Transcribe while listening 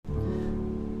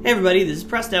Hey everybody, this is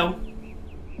Presto.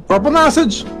 Purple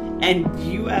message. And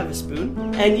you have a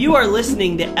spoon. And you are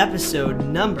listening to episode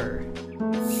number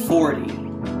 40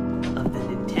 of the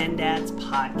Nintendads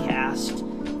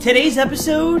podcast. Today's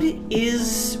episode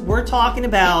is, we're talking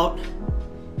about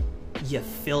you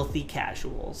filthy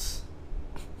casuals.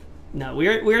 No,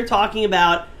 we're talking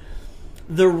about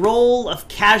the role of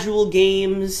casual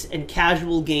games and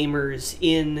casual gamers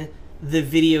in the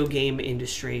video game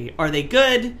industry. Are they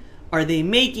good? Are they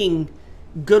making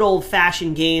good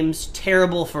old-fashioned games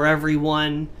terrible for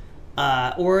everyone?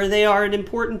 Or they are an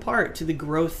important part to the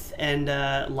growth and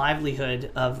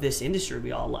livelihood of this industry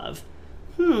we all love?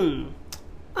 I'm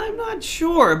not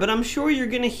sure, but I'm sure you're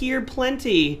going to hear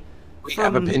plenty. We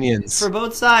have opinions. For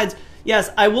both sides.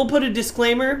 Yes, I will put a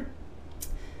disclaimer.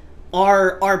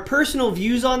 Our personal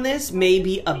views on this may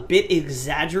be a bit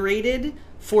exaggerated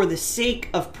for the sake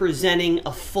of presenting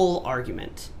a full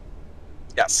argument.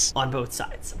 Yes. On both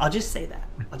sides. I'll just say that.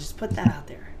 I'll just put that out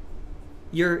there.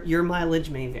 Your mileage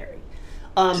may vary.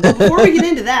 But before we get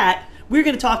into that, we're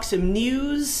going to talk some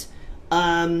news.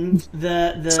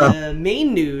 The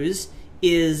main news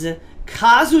is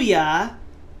Kazuya,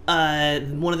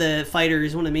 one of the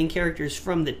fighters, one of the main characters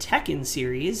from the Tekken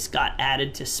series, got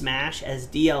added to Smash as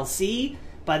DLC.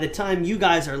 By the time you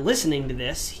guys are listening to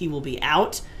this, he will be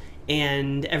out.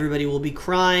 And everybody will be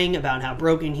crying about how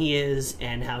broken he is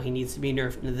and how he needs to be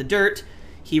nerfed into the dirt.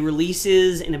 He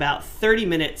releases in about 30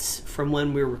 minutes from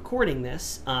when we're recording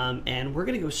this, and we're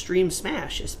going to go stream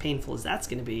Smash, as painful as that's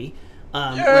going to be,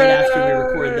 right after we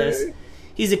record this.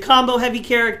 He's a combo-heavy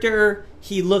character.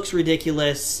 He looks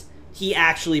ridiculous. He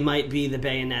actually might be the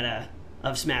Bayonetta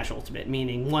of Smash Ultimate,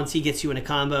 meaning once he gets you in a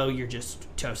combo, you're just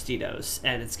Tostitos,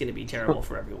 and it's going to be terrible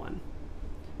for everyone.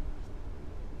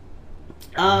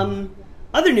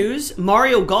 Other news,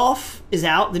 Mario Golf is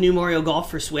out, the new Mario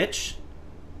Golf for Switch.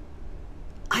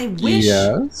 I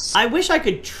wish I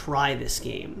could try this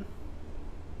game.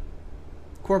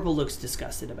 Corporal looks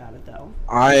disgusted about it though.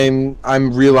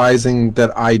 I'm realizing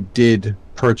that I did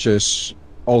purchase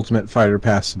Ultimate Fighter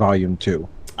Pass Volume 2.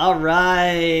 All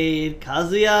right,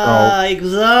 Kazuya,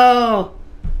 Ikuzo.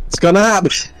 It's gonna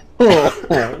happen.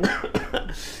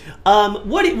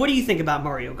 What do you think about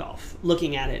Mario Golf?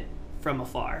 Looking at it from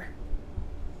afar,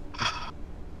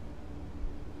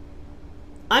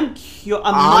 I'm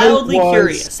mildly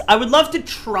curious. I would love to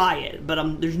try it,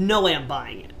 but there's no way I'm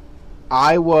buying it.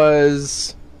 I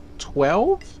was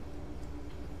 12.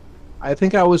 I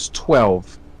think I was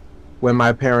 12 when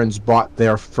my parents bought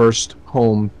their first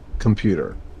home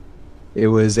computer. It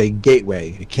was a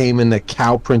Gateway. It came in a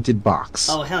cow-printed box.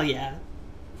 Oh hell yeah!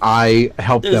 I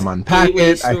helped them unpack it.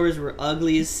 Gateway stores were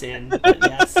ugly as sin, but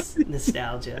yes,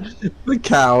 nostalgia. The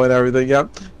cow and everything,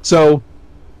 yep. So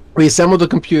we assembled the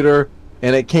computer,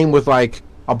 and it came with like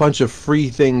a bunch of free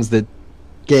games that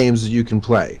you can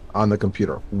play on the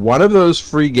computer. One of those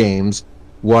free games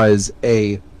was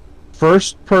a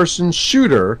first-person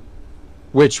shooter,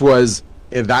 which was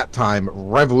at that time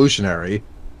revolutionary,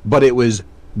 but it was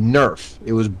Nerf.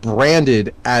 It was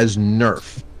branded as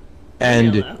Nerf,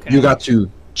 and you got to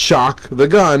chalk the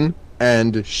gun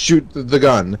and shoot the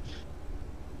gun,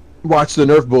 watch the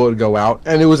Nerf bullet go out,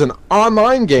 and it was an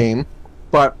online game,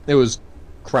 but it was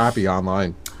crappy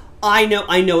online. I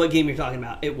know what game you're talking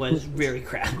about. It was very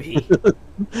crappy.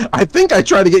 I think I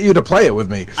tried to get you to play it with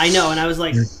me. I know, and I was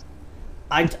like,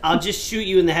 I'll just shoot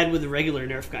you in the head with a regular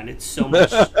Nerf gun. It's so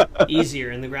much easier,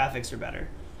 and the graphics are better.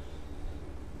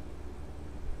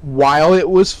 While it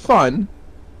was fun,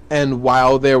 and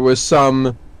while there was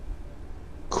some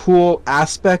cool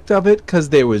aspect of it, because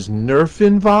there was Nerf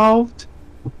involved,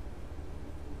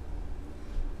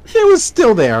 it was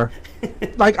still there.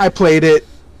 Like, I played it.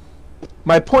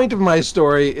 My point of my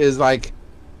story is, like,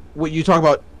 what you talk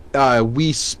about,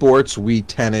 Wii Sports, Wii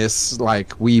Tennis,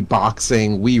 like, Wii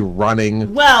Boxing, Wii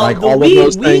Running. Well, like, the all of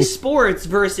those Wii Sports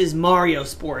versus Mario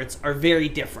Sports are very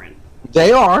different.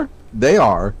 They are.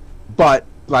 But,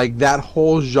 like, that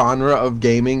whole genre of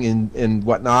gaming and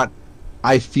whatnot,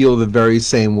 I feel the very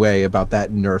same way about that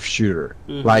Nerf shooter.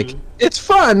 Mm-hmm. Like, it's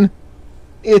fun.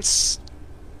 It's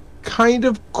kind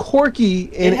of quirky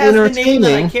and it has entertaining. The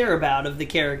name that I care about of the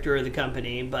character or the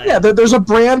company, but yeah, there's a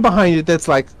brand behind it that's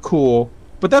like cool.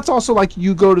 But that's also like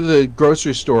you go to the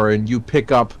grocery store and you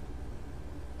pick up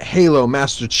Halo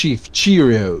Master Chief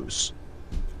Cheerios.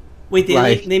 Wait,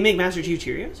 they make Master Chief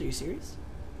Cheerios? Are you serious?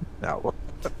 No,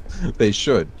 they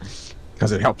should,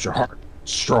 because it helps your heart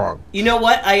strong. You know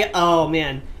what? Oh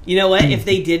man, you know what? If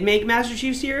they did make Master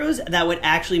Chief Cheerios, that would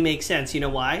actually make sense. You know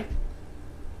why?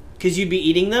 Because you'd be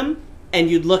eating them, and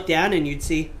you'd look down, and you'd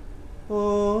see,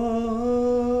 oh,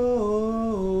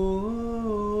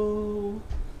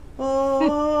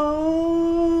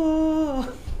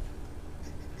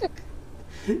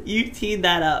 You teed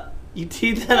that up. You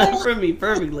teed that up for me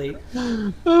perfectly.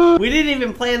 We didn't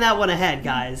even plan that one ahead,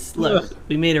 guys. Look,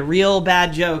 we made a real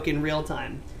bad joke in real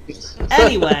time.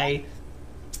 Anyway,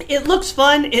 it looks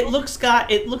fun. It looks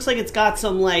like it's got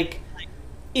some like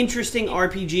interesting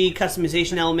RPG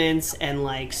customization elements and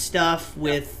like stuff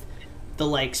with the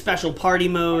like special party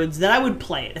modes that I would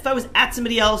play it. If I was at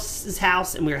somebody else's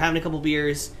house and we were having a couple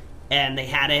beers and they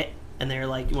had it and they're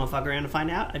like, "You want to fuck around and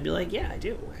find out?" I'd be like, "Yeah, I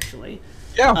do, actually."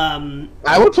 Yeah,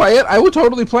 I would play it. I would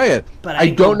totally play it. But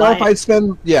I don't know if I'd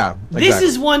spend. Yeah, exactly. This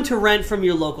is one to rent from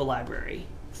your local library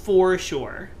for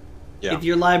sure. Yeah. If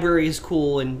your library is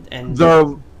cool and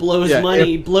blows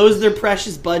money, blows their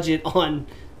precious budget on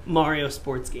Mario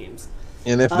sports games.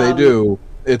 And if they do,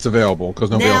 it's available because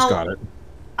nobody else got it.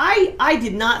 I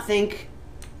did not think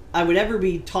I would ever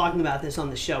be talking about this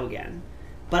on the show again,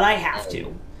 but I have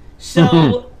to.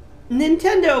 So,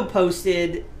 Nintendo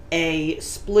posted a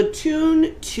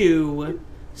Splatoon 2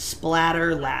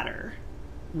 Splatter Ladder,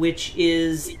 which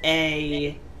is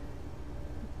a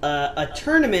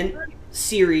tournament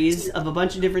series of a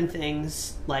bunch of different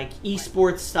things, like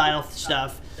esports style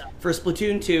stuff for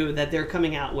Splatoon 2 that they're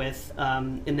coming out with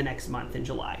in the next month in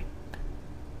July.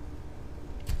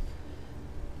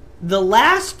 The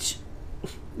last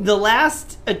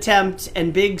attempt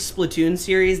and big Splatoon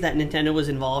series that Nintendo was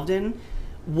involved in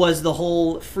was the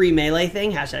whole free melee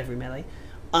thing, hashtag free melee,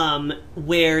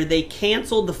 where they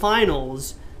canceled the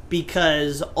finals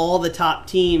because all the top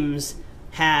teams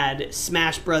had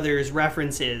Smash Brothers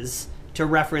references to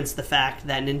reference the fact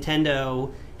that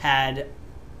Nintendo had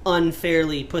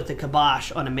unfairly put the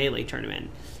kibosh on a melee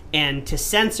tournament. And to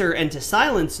censor and to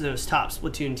silence those top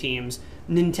Splatoon teams,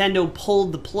 Nintendo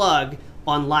pulled the plug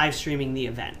on live streaming the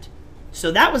event. So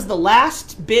that was the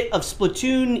last bit of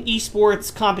Splatoon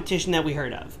esports competition that we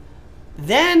heard of.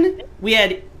 Then we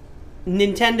had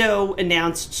Nintendo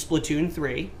announced Splatoon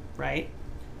 3, right?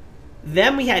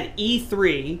 Then we had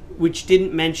E3, which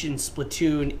didn't mention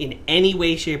Splatoon in any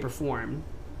way, shape, or form.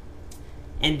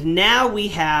 And now we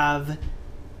have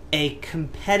a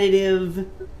competitive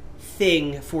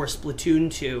thing for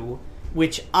Splatoon 2,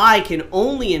 which I can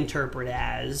only interpret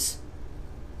as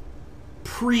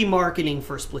pre-marketing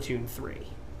for Splatoon 3.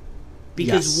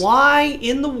 Because why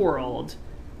in the world,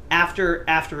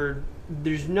 after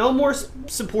there's no more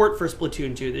support for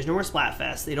Splatoon 2, there's no more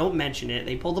Splatfest, they don't mention it,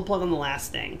 they pull the plug on the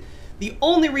last thing. The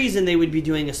only reason they would be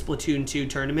doing a Splatoon 2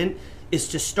 tournament is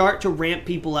to start to ramp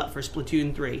people up for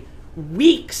Splatoon 3.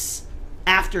 Weeks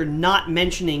after not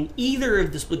mentioning either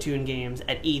of the Splatoon games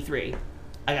at E3.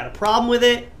 I got a problem with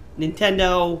it.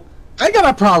 Nintendo, I got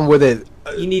a problem with it.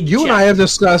 You and I have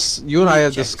discussed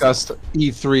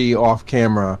E3 off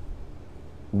camera.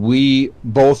 We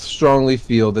both strongly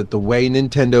feel that the way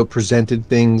Nintendo presented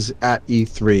things at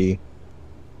E3,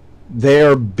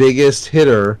 their biggest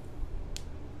hitter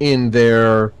in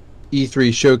their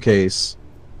E3 showcase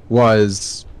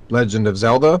was Legend of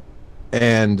Zelda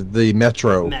and the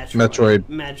Metroid.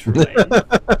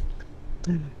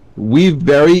 We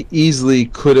very easily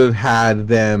could have had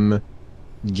them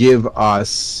give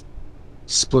us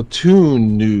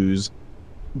Splatoon news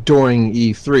during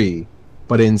E3,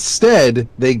 but instead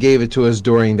they gave it to us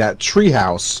during that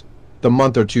Treehouse the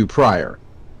month or two prior.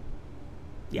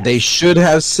 Yes. They should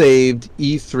have saved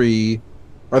E3,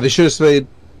 or they should have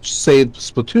saved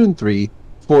Splatoon 3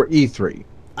 for E3.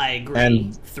 I agree.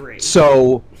 And 3.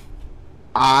 So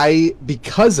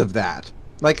because of that,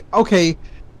 like, okay,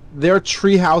 their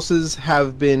tree houses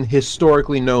have been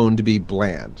historically known to be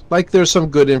bland. Like, there's some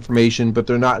good information, but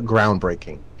they're not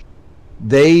groundbreaking.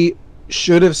 They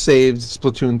should have saved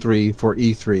Splatoon 3 for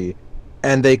E3,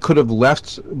 and they could have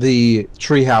left the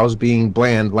treehouse being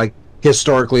bland, like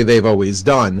historically they've always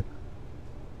done.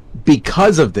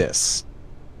 Because of this,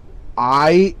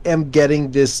 I am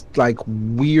getting this, like,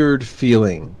 weird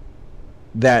feeling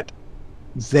that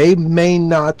they may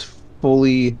not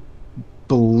fully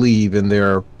believe in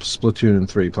their Splatoon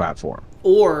 3 platform,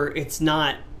 or it's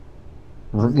not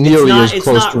nearly as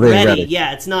close to being ready.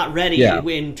 Yeah, it's not ready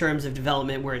in terms of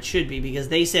development where it should be, because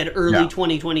they said early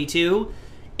 2022,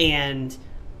 and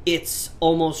it's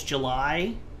almost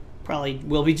July. Probably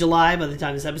will be July by the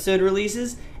time this episode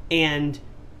releases, and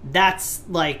that's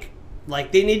like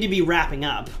they need to be wrapping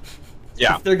up.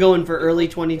 Yeah, if they're going for early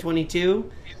 2022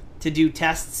 to do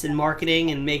tests and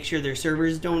marketing and make sure their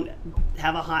servers don't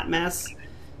have a hot mess.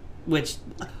 Which,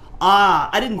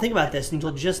 I didn't think about this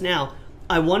until just now.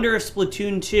 I wonder if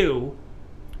Splatoon 2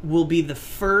 will be the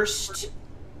first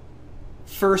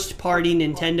party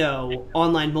Nintendo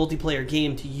online multiplayer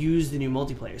game to use the new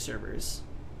multiplayer servers.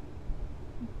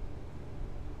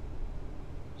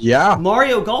 Yeah.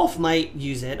 Mario Golf might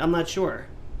use it, I'm not sure.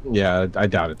 Yeah, I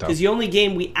doubt it though. Because the only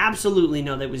game we absolutely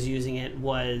know that was using it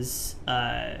was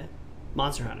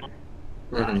Monster Hunter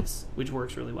Rise, which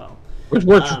works really well. Which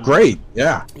works great,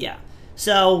 yeah. Yeah.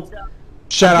 So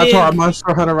shout out to our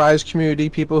Monster Hunter Rise community,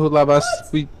 people who love us.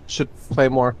 We should play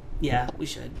more. Yeah, we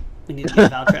should. We need to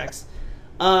get Valtrex.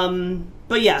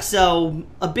 But yeah, so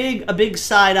a big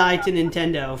side eye to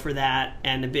Nintendo for that,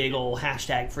 and a big old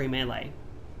hashtag free melee.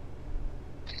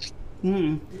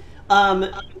 The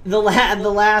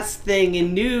last thing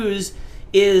in news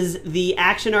is the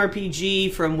action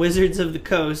RPG from Wizards of the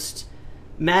Coast,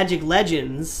 Magic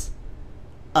Legends,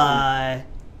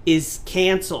 is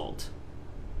canceled.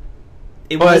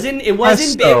 It was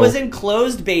in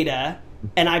closed beta,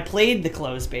 and I played the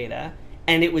closed beta,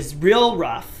 and it was real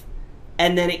rough.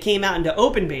 And then it came out into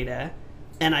open beta,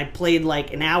 and I played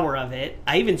like an hour of it.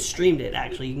 I even streamed it,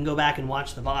 actually. You can go back and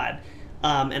watch the VOD.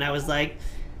 And I was like,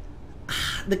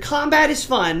 the combat is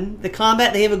fun. The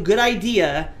combat, they have a good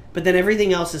idea, but then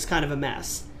everything else is kind of a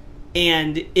mess.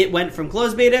 And it went from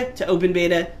closed beta to open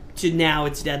beta to now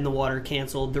it's dead in the water,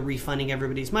 canceled. They're refunding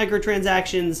everybody's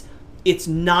microtransactions. It's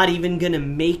not even going to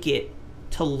make it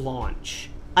to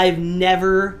launch. I've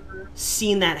never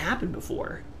seen that happen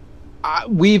before.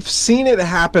 We've seen it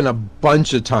happen a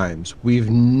bunch of times. We've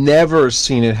never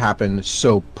seen it happen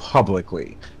so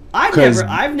publicly.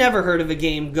 I've never heard of a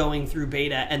game going through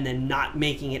beta and then not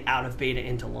making it out of beta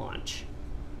into launch.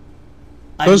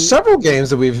 There's several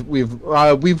games that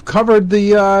we've covered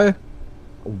the.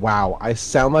 Wow, I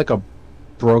sound like a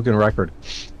broken record.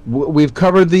 We've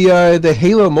covered the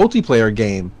Halo multiplayer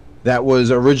game that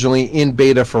was originally in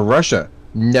beta for Russia,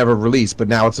 never released, but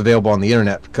now it's available on the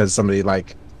internet because somebody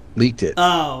leaked it.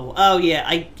 Oh yeah,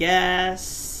 I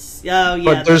guess. Oh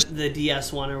yeah, the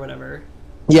DS one or whatever.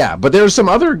 Yeah, but there's some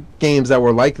other games that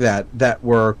were like that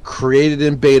were created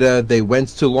in beta. They went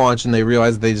to launch and they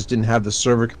realized they just didn't have the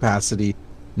server capacity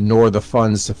nor the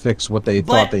funds to fix what they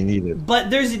thought they needed. But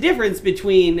there's a difference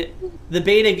between the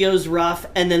beta goes rough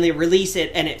and then they release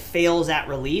it and it fails at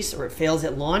release or it fails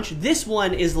at launch. This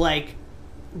one is like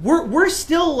we're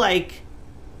still like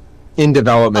in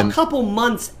development, a couple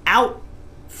months out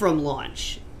from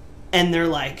launch, and they're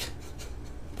like,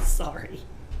 sorry.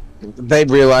 They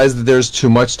realize that there's too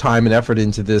much time and effort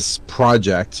into this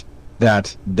project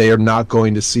that they are not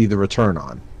going to see the return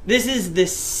on. This is the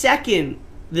second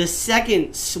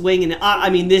swing, and I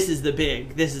mean this is the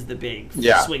big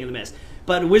swing and a miss.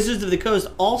 But Wizards of the Coast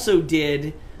also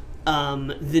did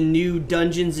the new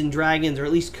Dungeons and Dragons, or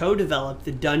at least co-developed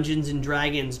the Dungeons and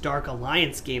Dragons Dark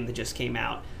Alliance game that just came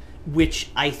out, which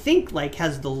I think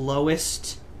has the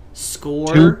lowest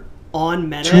score on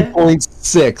Meta.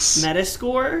 2.6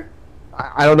 Metascore.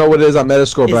 I don't know what it is on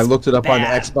Metascore, but I looked it up bad. on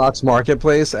Xbox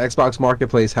Marketplace. Xbox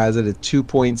Marketplace has it at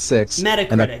 2.6.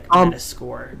 Metacritic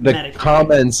Metascore.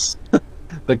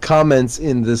 The comments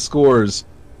in the scores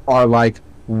are like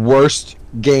worst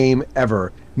game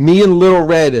ever. Me and Little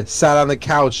Red sat on the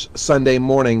couch Sunday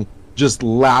morning just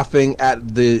laughing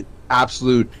at the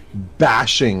absolute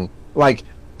bashing. Like,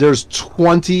 there's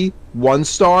 21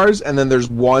 stars, and then there's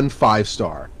 1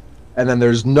 5-star. And then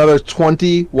there's another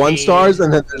 21 stars,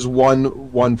 and then there's one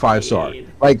 5-star.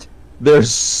 Like, they're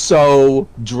so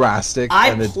drastic.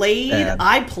 I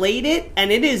played it,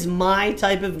 and it is my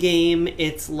type of game.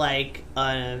 It's like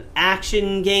an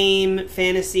action game,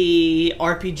 fantasy,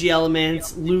 RPG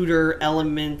elements, looter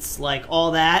elements, like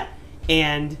all that.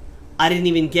 And I don't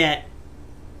even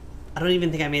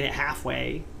think I made it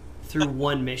halfway through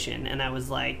one mission, and I was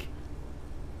like,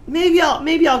 maybe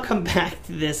I'll come back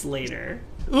to this later.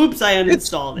 Oops, I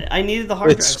uninstalled it. I needed the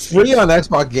hard drive. It's free on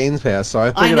Xbox Game Pass, so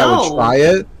I figured I would try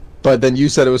it. But then you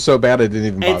said it was so bad I didn't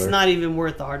even bother. It's not even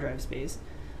worth the hard drive space.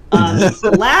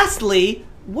 Lastly,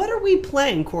 what are we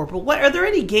playing, Corporal? Are there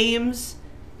any games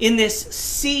in this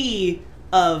sea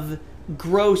of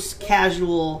gross,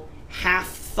 casual,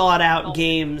 half-thought-out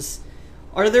games?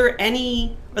 Are there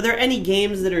any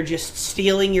games that are just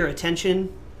stealing your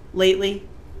attention lately?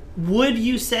 Would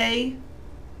you say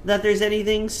that there's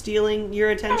anything stealing your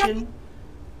attention?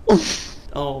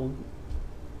 Oh.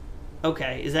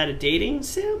 Okay, is that a dating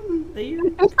sim that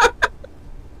you're...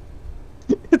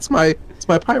 It's my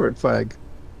pirate flag.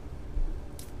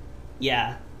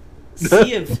 Yeah.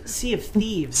 Sea of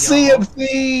Thieves, Sea of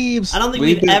Thieves! I don't think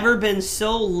we've ever been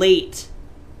so late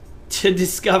to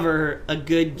discover a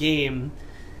good game.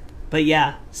 But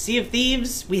yeah, Sea of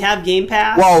Thieves, we have Game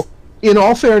Pass. Well, in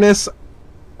all fairness,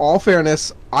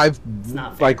 I've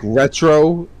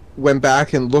retro went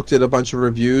back and looked at a bunch of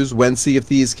reviews when Sea of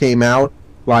Thieves came out.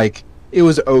 Like, it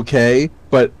was okay,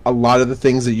 but a lot of the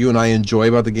things that you and I enjoy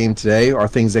about the game today are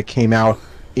things that came out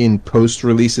in post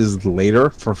releases later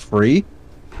for free.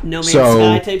 No Man's So,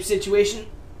 Sky type situation.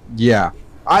 yeah.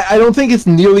 I don't think it's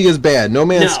nearly as bad. No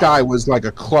Man's No. Sky was like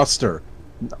a cluster.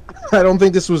 I don't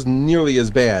think this was nearly as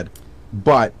bad.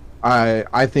 But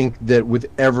I think that with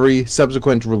every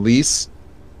subsequent release,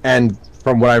 and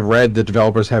from what I've read, the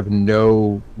developers have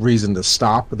no reason to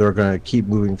stop. They're going to keep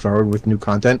moving forward with new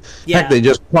content. Yeah. Heck, they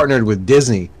just partnered with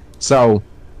Disney. So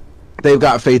they've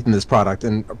got faith in this project,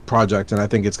 and I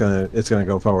think it's gonna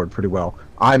go forward pretty well.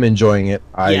 I'm enjoying it.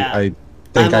 I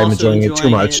think I'm enjoying it too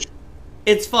much.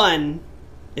 It's fun.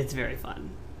 It's very fun.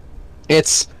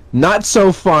 It's not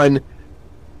so fun.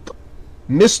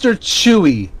 Mr.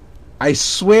 Chewy, I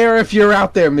swear if you're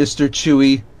out there, Mr.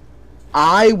 Chewy,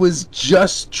 I was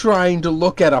just trying to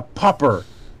look at a pupper.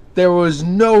 There was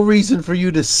no reason for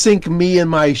you to sink me and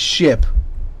my ship.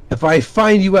 If I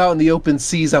find you out in the open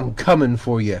seas, I'm coming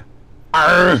for you.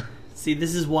 Arr! See,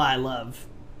 this is why I love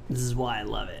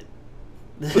it.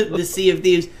 The Sea of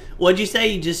Thieves. What'd you say?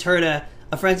 You just heard a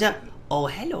friend say, "Oh,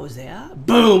 hello there."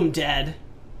 Boom, dead.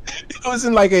 It was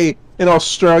in like an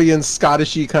Australian,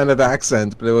 Scottishy kind of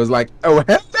accent, but it was like, "Oh,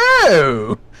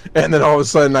 hello!" And then all of a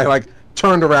sudden, I like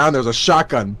turned around. There was a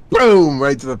shotgun, boom,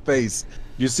 right to the face.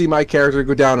 You see my character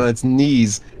go down on its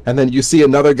knees, and then you see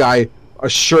another guy, a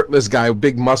shirtless guy with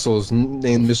big muscles,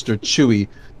 named Mr. Chewy,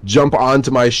 jump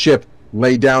onto my ship,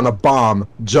 lay down a bomb,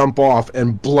 jump off,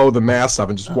 and blow the mast up,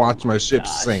 and just watch my ship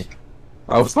sink.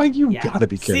 I was like, "You gotta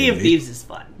be kidding me!" Sea of Thieves is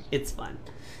fun. It's fun.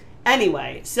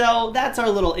 Anyway, so that's our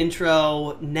little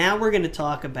intro. Now we're going to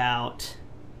talk about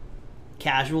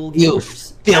casual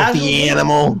gamers. You filthy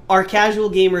animal. Are casual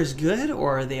gamers good,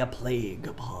 or are they a plague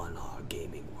upon our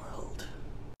gaming world?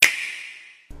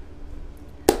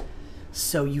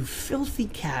 So you filthy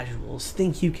casuals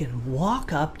think you can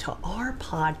walk up to our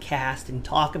podcast and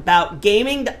talk about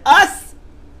gaming to us?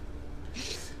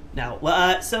 No.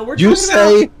 So we're talking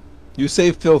about... You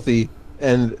say filthy,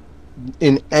 and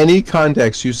in any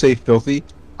context you say filthy,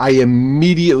 I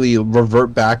immediately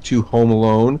revert back to Home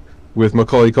Alone with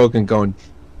Macaulay Culkin going,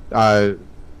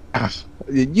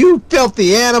 "You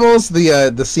filthy animals!"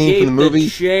 The scene from the movie.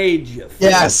 Keep the change, you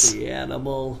filthy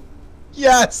animal.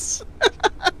 Yes.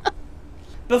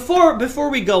 Before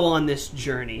we go on this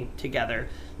journey together,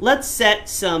 let's set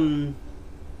some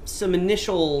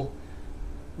initial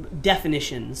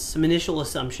definitions, some initial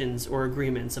assumptions or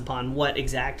agreements upon what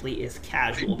exactly is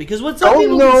casual. Because what some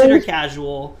people consider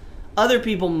casual, other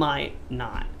people might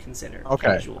not consider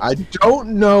casual. I don't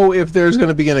know if there's going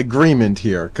to be an agreement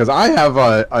here, because I have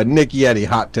a Nick Yeti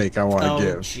hot take I want to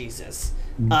give. Oh, Jesus.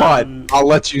 But I'll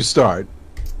let you start.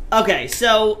 Okay,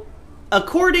 so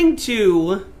according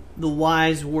to the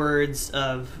wise words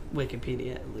of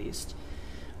Wikipedia, at least,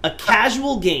 a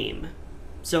casual game.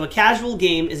 So a casual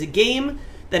game is a game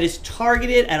that is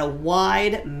targeted at a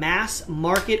wide mass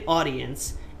market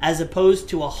audience as opposed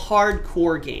to a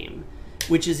hardcore game,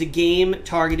 which is a game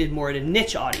targeted more at a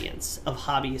niche audience of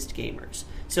hobbyist gamers.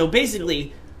 So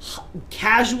basically,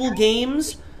 casual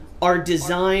games are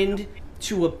designed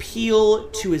to appeal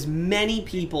to as many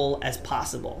people as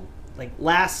possible. Like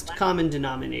last common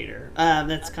denominator.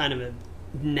 That's kind of a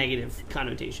negative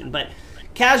connotation. But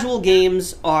casual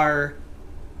games are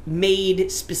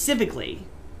made specifically.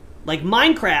 Like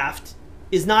Minecraft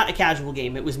is not a casual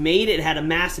game. It was made, it had a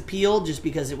mass appeal just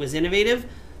because it was innovative,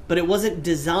 but it wasn't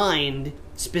designed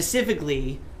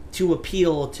specifically to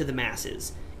appeal to the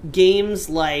masses. Games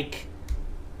like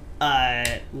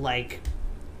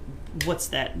what's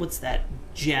that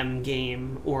gem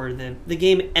game, or the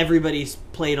game everybody's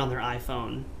played on their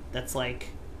iPhone that's like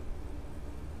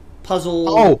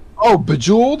puzzle. Oh,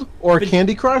 Bejeweled or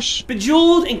Candy Crush?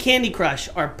 Bejeweled and Candy Crush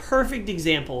are perfect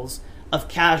examples of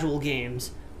casual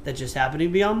games that just happen to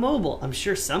be on mobile. I'm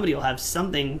sure somebody will have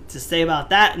something to say about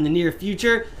that in the near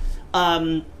future.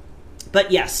 But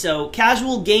yes, so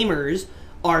casual gamers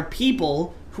are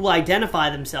people who identify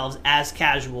themselves as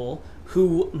casual,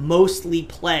 who mostly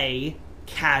play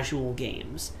casual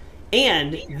games.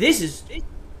 And this is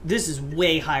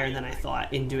way higher than I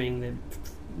thought in doing the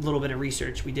little bit of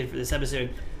research we did for this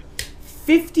episode.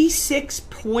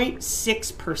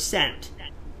 56.6%.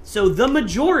 So the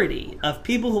majority of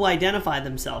people who identify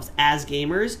themselves as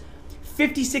gamers,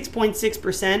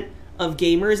 56.6% of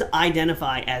gamers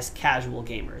identify as casual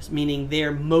gamers, meaning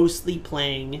they're mostly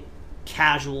playing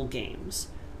casual games.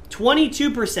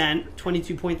 22%,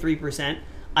 22.3%,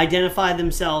 identify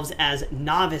themselves as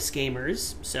novice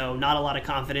gamers, so not a lot of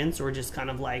confidence, or just kind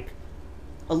of like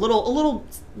a little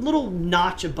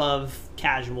notch above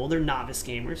casual. They're novice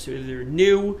gamers, so either they're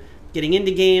new, getting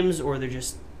into games, or they're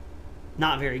just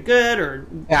not very good, or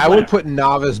yeah, I would put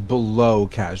novice below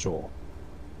casual.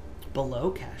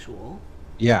 Below casual?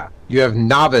 Yeah, you have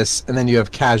novice, and then you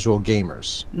have casual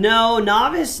gamers. No,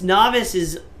 novice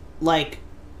is like,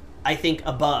 I think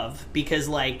above, because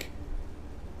like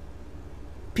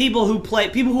people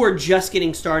who are just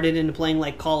getting started into playing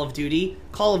like Call of Duty.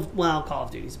 Call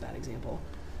of Duty is a bad example,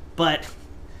 but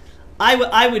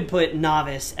I would put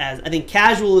novice as, I think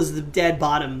casual is the dead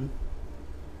bottom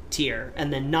tier,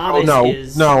 and then novice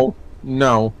is no.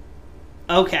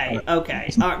 Okay. All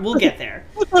right, we'll get there.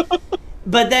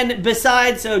 But then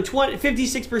besides, so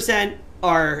 56%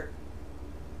 are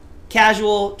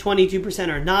casual, 22%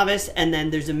 are novice, and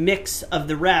then there's a mix of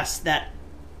the rest that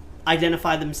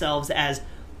identify themselves as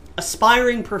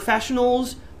aspiring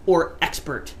professionals or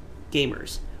expert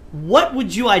gamers. What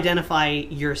would you identify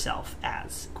yourself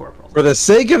as, Corporal? For the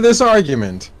sake of this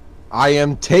argument, I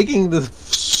am taking the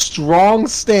strong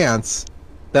stance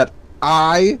that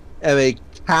I am a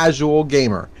casual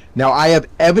gamer. Now, I have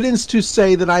evidence to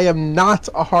say that I am not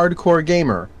a hardcore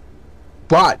gamer,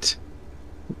 but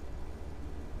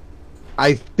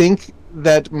I think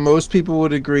that most people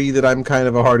would agree that I'm kind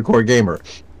of a hardcore gamer.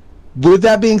 With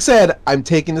that being said, I'm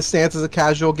taking the stance as a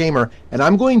casual gamer, and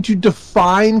I'm going to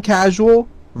define casual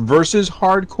versus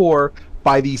hardcore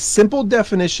by the simple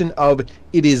definition of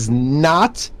it is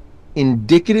not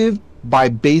indicative by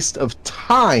based of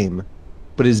time,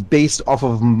 but is based off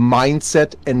of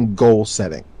mindset and goal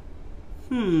setting.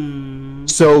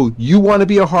 So you want to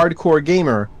be a hardcore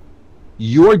gamer,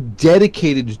 you're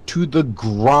dedicated to the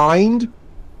grind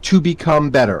to become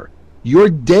better. You're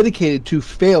dedicated to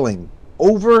failing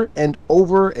over and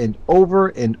over and over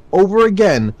and over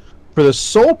again for the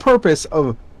sole purpose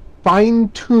of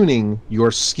fine-tuning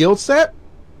your skill set,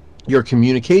 your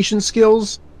communication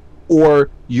skills, or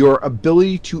your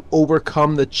ability to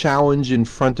overcome the challenge in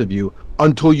front of you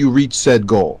until you reach said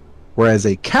goal. Whereas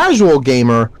a casual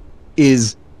gamer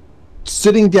is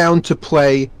sitting down to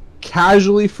play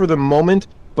casually for the moment,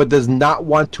 but does not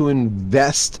want to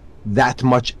invest that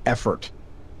much effort.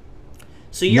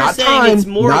 So you're saying it's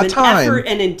more of an effort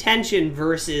and intention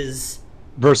versus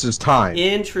time.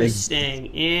 Interesting.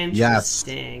 Yes.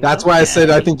 That's why I said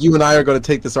I think you and I are going to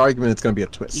take this argument. It's going to be a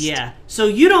twist. Yeah. So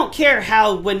you don't care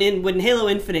how when Halo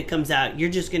Infinite comes out, you're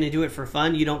just going to do it for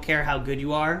fun. You don't care how good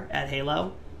you are at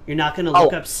Halo. You're not going to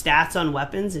look up stats on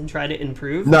weapons and try to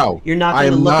improve. No. You're not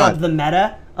going to look up the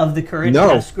meta of the current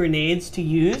best grenades to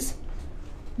use.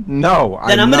 No.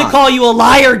 Then I'm going to call you a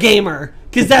liar gamer,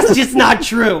 because that's just not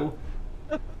true.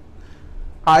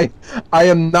 I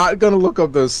am not going to look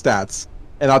up those stats.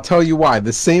 And I'll tell you why.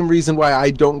 The same reason why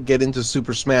I don't get into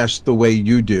Super Smash the way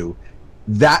you do.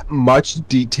 That much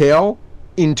detail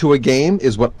into a game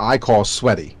is what I call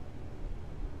sweaty.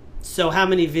 So how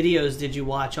many videos did you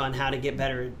watch on how to get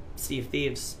better at Sea of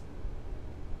Thieves?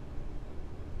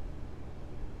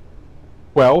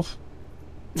 12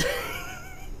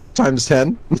 times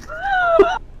 10.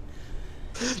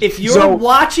 If you're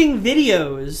watching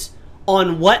videos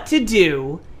on what to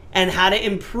do and how to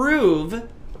improve,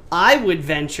 I would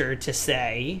venture to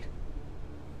say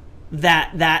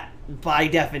that by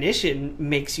definition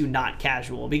makes you not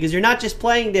casual, because you're not just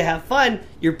playing to have fun,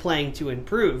 you're playing to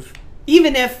improve.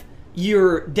 Even if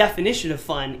your definition of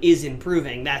fun is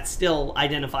improving, that still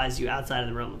identifies you outside of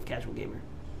the realm of casual gamer.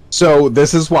 So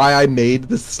this is why I made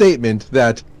the statement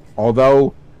that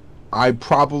although I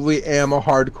probably am a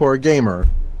hardcore gamer,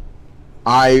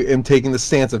 I am taking the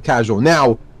stance of casual.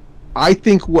 Now, I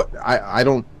think I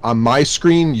don't, on my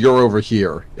screen you're over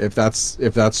here, if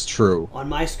that's true. On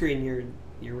my screen you're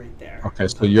right there. Okay,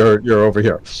 so you're over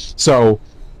here. So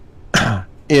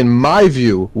in my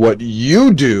view, what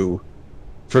you do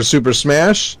for Super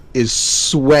Smash is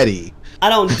sweaty. I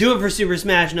don't do it for Super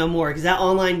Smash no more, because that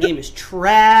online game is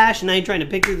trash, and I ain't trying to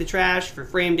pick through the trash for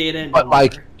frame data. But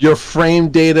like your frame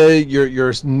data, your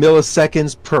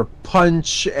milliseconds per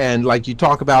punch, and like you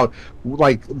talk about,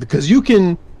 like, because you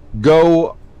can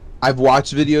go. I've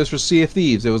watched videos for Sea of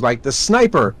Thieves. It was like the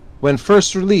sniper, when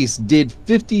first released, did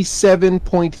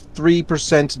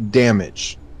 57.3%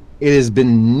 damage. It has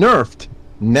been nerfed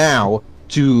now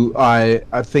to I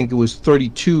think it was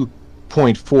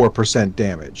 32.4%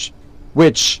 damage,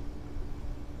 which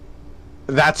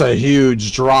that's a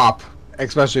huge drop,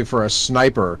 especially for a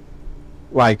sniper.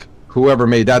 Like, whoever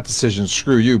made that decision,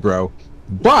 screw you, bro.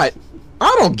 But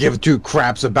I don't give two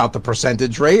craps about the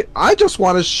percentage rate. I just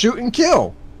want to shoot and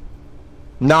kill,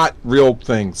 not real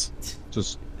things.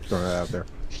 Just throwing that out there.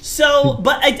 So,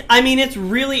 but I mean, it's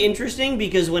really interesting,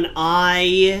 because when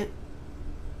I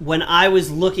was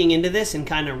looking into this and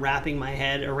kind of wrapping my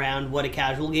head around what a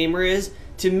casual gamer is,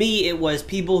 to me it was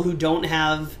people who don't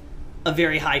have a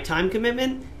very high time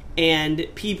commitment and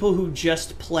people who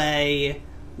just play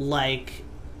like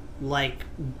like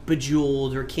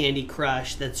Bejeweled or Candy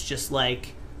Crush that's just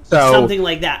like So, something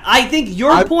like that. I think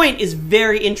your point is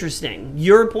very interesting.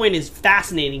 Your point is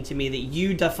fascinating to me that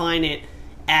you define it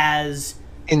as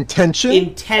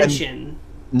intention,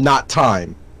 not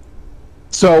time.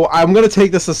 So I'm going to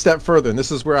take this a step further, and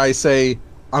this is where I say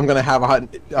I'm going to have a hot.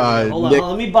 Hold on,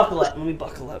 let me buckle up. Let me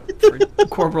buckle up for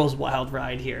Corporal's wild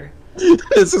ride here.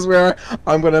 This is where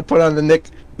I'm going to put on the Nick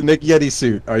Yeti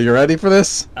suit. Are you ready for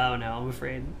this? Oh no, I'm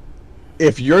afraid.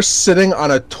 If you're sitting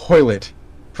on a toilet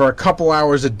for a couple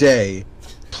hours a day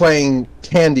playing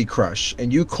Candy Crush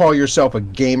and you call yourself a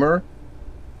gamer,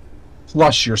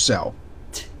 flush yourself,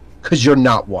 because you're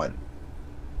not one.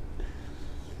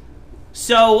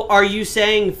 So, are you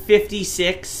saying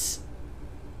 56?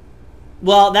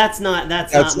 Well, that's not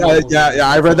yeah,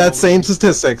 I read that same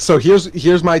statistic. So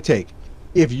here's my take.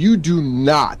 If you do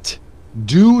not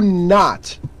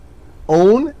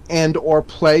own and or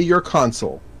play your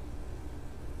console,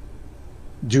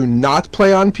 do not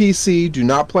play on PC, do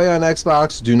not play on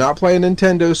Xbox, do not play a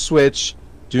Nintendo Switch,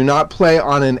 do not play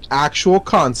on an actual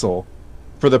console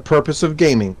for the purpose of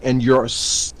gaming, and your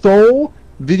sole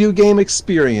video game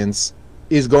experience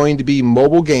is going to be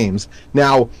mobile games.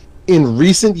 Now, in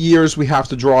recent years, we have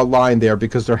to draw a line there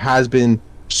because there has been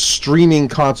streaming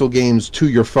console games to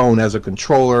your phone as a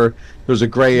controller. There's a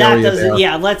gray area there.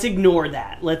 Yeah, let's ignore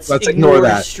that. Let's ignore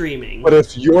that. Streaming. But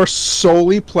if you're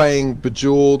solely playing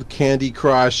Bejeweled, Candy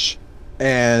Crush,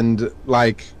 and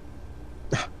like,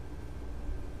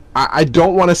 I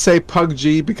don't want to say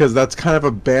PUBG because that's kind of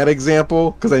a bad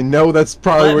example because I know that's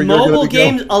probably where you're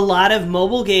going to go. A lot of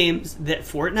mobile games that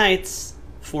Fortnite is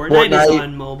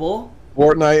on mobile.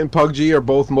 Fortnite and PUBG are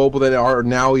both mobile that are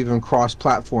now even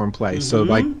cross-platform play.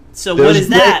 Mm-hmm. So what is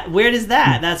that? Where does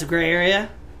that? That's a gray area.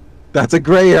 That's a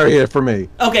gray area for me.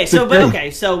 Okay,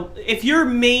 so if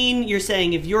you're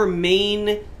saying if your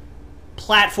main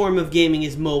platform of gaming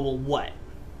is mobile, what?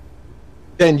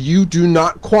 Then you do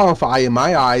not qualify in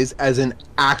my eyes as an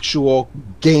actual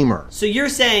gamer. So you're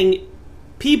saying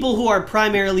people who are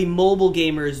primarily mobile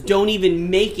gamers don't even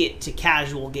make it to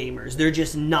casual gamers. They're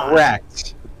just not.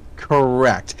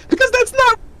 Correct. Because that's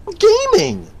not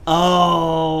gaming.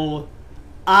 Oh.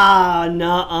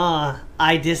 Nuh-uh.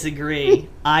 I disagree.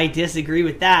 I disagree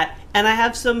with that. And I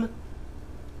have some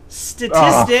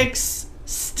statistics.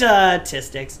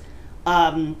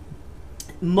 Mobile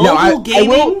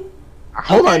gaming?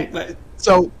 Hold on.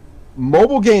 So,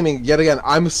 mobile gaming, yet again,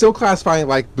 I'm still classifying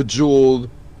like Bejeweled,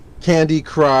 Candy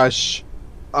Crush,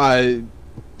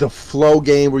 the flow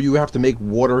game where you have to make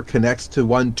water connects to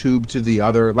one tube to the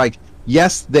other. Like,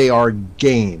 yes, they are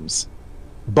games,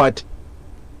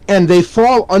 and they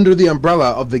fall under the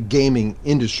umbrella of the gaming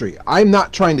industry. I'm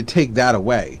not trying to take that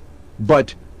away,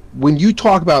 but when you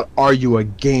talk about are you a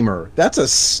gamer, that's a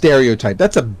stereotype.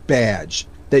 That's a badge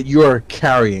that you're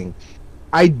carrying.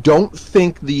 I don't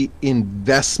think the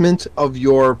investment of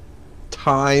your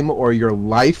time or your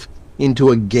life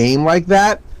into a game like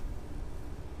that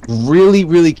really,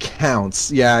 really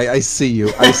counts. Yeah, I see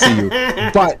you.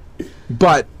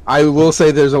 But I will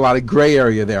say there's a lot of gray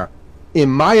area there. In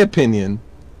my opinion,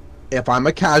 if I'm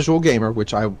a casual gamer,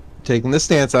 which I'm taking the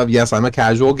stance of, yes, I'm a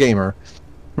casual gamer,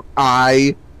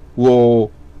 I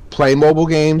will play mobile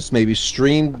games, maybe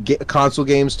stream console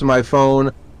games to my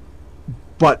phone,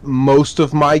 but most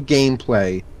of my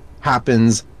gameplay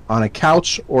happens on a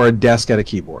couch or a desk at a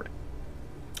keyboard.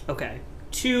 Okay.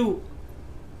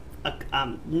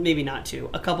 Maybe not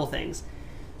two. A couple things.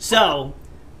 So,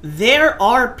 there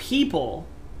are people.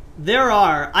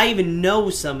 I even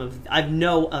know some of.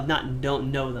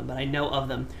 Don't know them, but I know of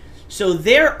them. So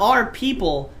there are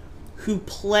people who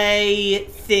play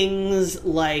things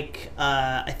like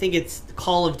I think it's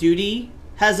Call of Duty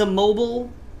has a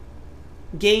mobile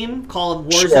game, Call of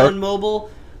Warzone mobile.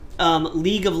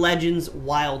 League of Legends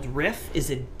Wild Rift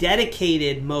is a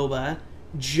dedicated MOBA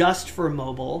just for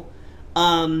mobile.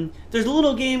 There's a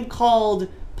little game called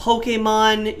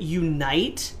Pokemon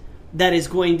Unite that is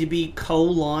going to be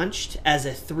co-launched as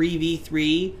a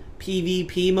 3v3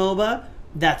 PvP MOBA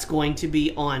that's going to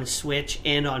be on Switch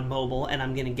and on mobile, and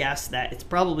I'm going to guess that it's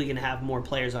probably going to have more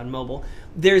players on mobile.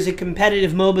 There's a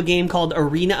competitive MOBA game called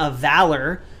Arena of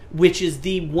Valor, which is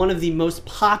one of the most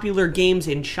popular games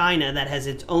in China that has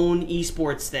its own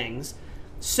esports things.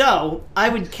 So, I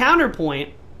would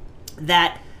counterpoint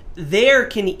that there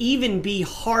can even be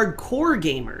hardcore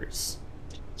gamers.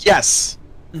 Yes.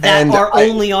 That are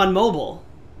only on mobile.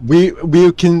 We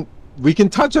can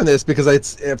touch on this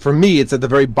because for me it's at the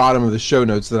very bottom of the show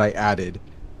notes that I added.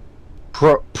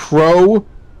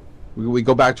 We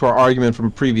go back to our argument from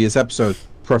a previous episode.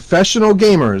 Professional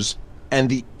gamers and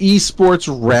the esports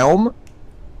realm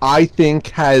I think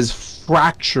has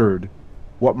fractured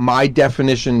what my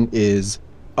definition is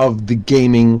of the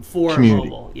gaming For community.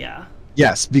 mobile, yeah.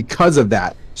 Yes, because of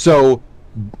that. So,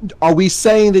 are we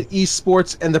saying that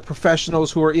esports and the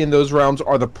professionals who are in those realms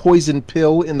are the poison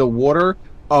pill in the water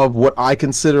of what I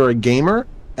consider a gamer,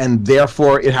 and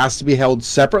therefore it has to be held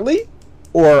separately?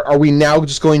 Or are we now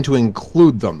just going to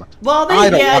include them? Well,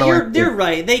 they're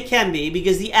right. They can be,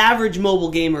 because the average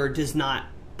mobile gamer does not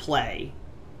play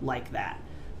like that.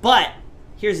 But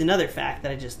here's another fact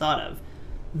that I just thought of.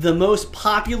 The most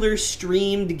popular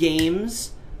streamed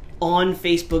games on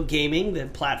Facebook Gaming, the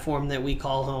platform that we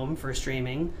call home for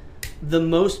streaming, the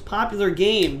most popular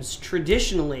games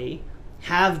traditionally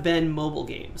have been mobile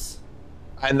games.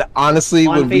 And honestly,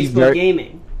 on Facebook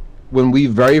Gaming. When we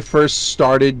very first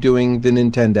started doing the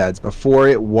Nintendads, before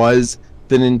it was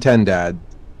the Nintendad,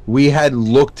 we had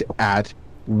looked at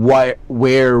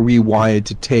where we wanted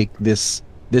to take this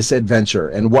adventure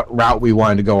and what route we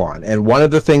wanted to go on. And one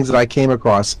of the things that I came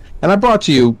across, and I brought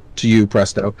to you,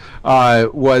 Presto,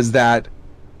 was that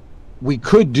we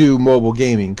could do mobile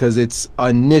gaming because it's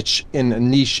a niche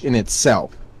in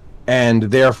itself, and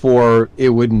therefore it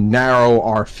would narrow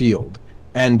our field.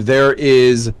 And there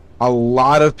is a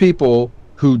lot of people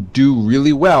who do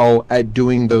really well at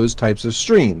doing those types of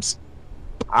streams.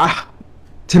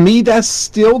 To me, that's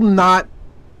still not.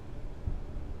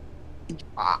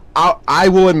 I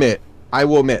will admit,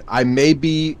 I may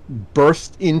be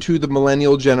birthed into the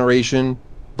millennial generation,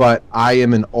 but I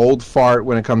am an old fart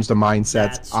when it comes to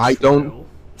mindsets.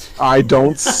 I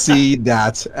don't see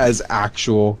that as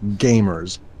actual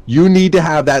gamers. You need to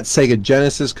have that Sega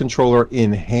Genesis controller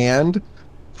in hand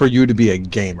for you to be a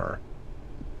gamer.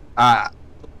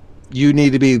 You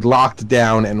need to be locked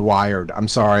down and wired. I'm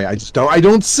sorry, I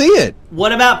don't see it.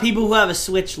 What about people who have a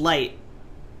Switch Lite?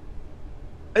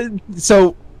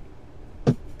 So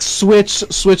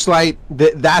Switch Lite,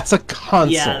 that's a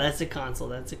console. Yeah, that's a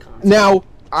console. Now,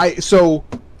 so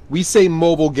we say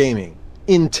mobile gaming.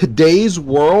 In today's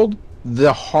world,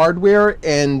 the hardware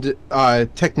and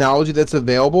technology that's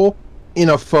available in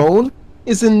a phone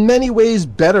is in many ways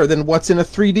better than what's in a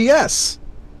 3DS.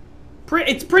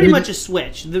 It's pretty much a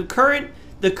Switch. The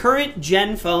current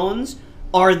gen phones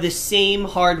are the same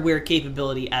hardware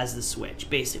capability as the Switch,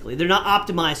 basically. They're not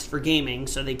optimized for gaming,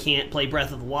 so they can't play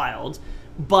Breath of the Wild,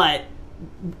 but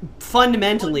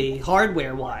fundamentally,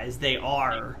 hardware-wise, they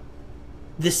are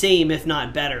the same, if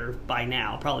not better, by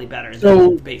now. Probably better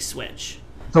than the base Switch.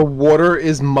 The water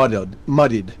is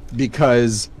muddied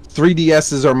because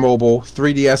 3DSs are mobile,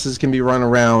 3DSs can be run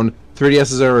around,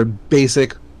 3DSs are a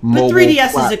basic mobile. But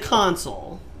 3DS is a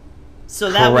console,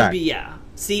 so that would be, yeah.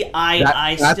 See,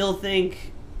 I still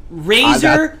think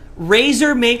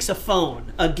Razer makes a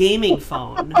phone, a gaming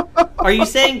phone. Are you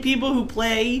saying people who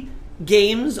play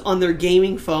games on their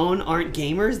gaming phone aren't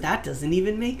gamers? That doesn't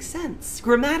even make sense,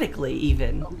 grammatically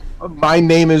even. My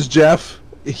name is Jeff.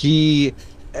 He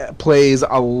plays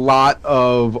a lot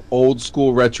of old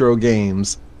school retro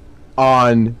games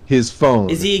on his phone.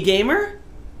 Is he a gamer?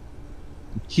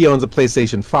 He owns a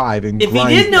PlayStation 5 and if he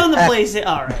didn't own the PlayStation,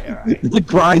 all right. He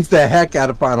grinds the heck out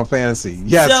of Final Fantasy.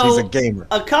 Yes, so, he's a gamer.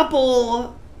 A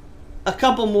couple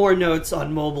more notes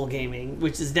on mobile gaming,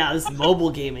 which is now this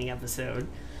mobile gaming episode.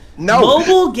 No,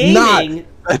 mobile gaming.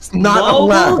 That's not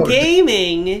allowed. Mobile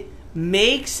gaming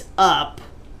makes up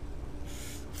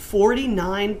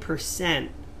 49%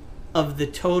 of the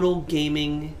total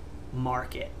gaming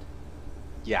market.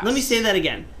 Yes. Let me say that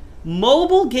again.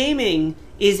 Mobile gaming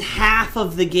is half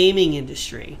of the gaming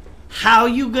industry. How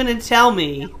you gonna tell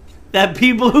me that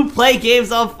people who play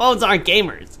games on phones aren't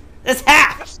gamers? That's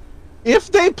half.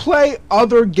 If they play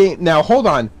other games, now hold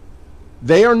on,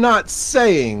 they are not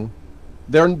saying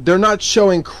they're not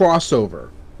showing crossover.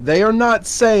 They are not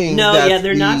saying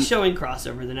they're not showing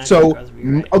crossover. They're not showing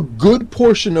crossover. Right. A good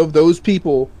portion of those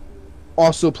people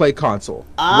also play console.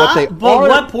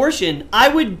 What portion? I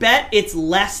would bet it's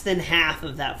less than half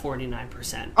of that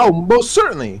 49%. Oh, most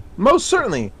certainly. Most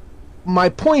certainly. My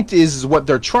point is what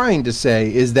they're trying to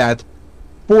say is that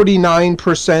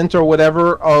 49% or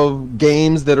whatever of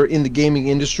games that are in the gaming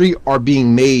industry are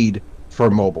being made for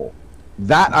mobile.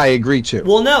 That I agree to.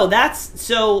 Well, no, that's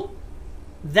not...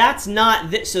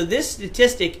 So this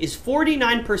statistic is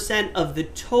 49% of the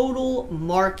total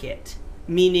market,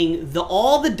 meaning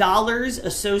all the dollars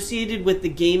associated with the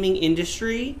gaming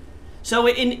industry. So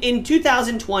in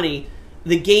 2020,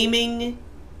 the gaming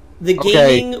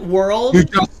world...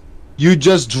 You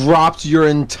just dropped your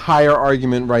entire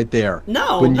argument right there.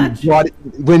 No,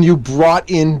 when you brought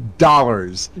in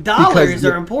dollars. Dollars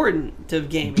are important to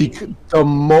gaming. The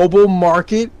mobile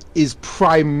market is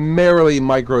primarily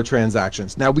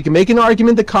microtransactions. Now, we can make an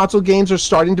argument that console games are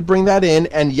starting to bring that in,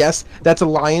 and yes, that's a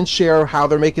lion's share of how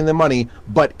they're making their money,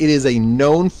 but it is a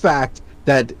known fact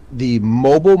that the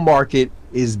mobile market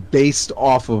is based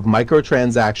off of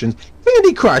microtransactions.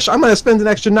 Candy Crush, I'm going to spend an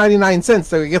extra 99 cents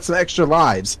to get some extra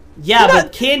lives. Yeah,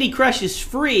 but Candy Crush is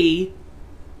free.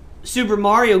 Super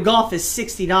Mario Golf is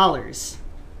 $60.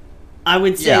 I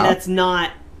would say that's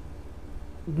not...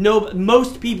 No,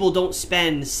 most people don't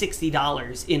spend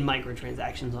 $60 in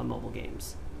microtransactions on mobile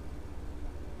games.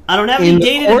 I don't have any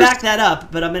data to back that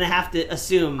up, but I'm going to have to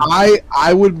assume.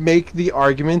 I would make the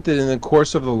argument that in the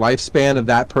course of the lifespan of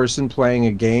that person playing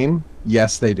a game,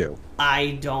 yes, they do.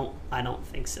 I don't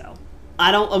think so.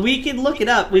 We can look it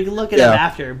up. We can look it up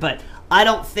after, but I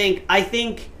don't think. I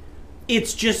think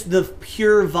it's just the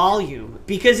pure volume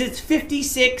because it's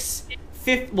 56.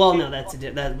 Well, no,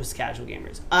 that was casual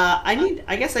gamers.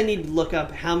 I guess I need to look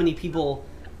up how many people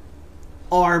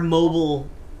are mobile.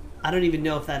 I don't even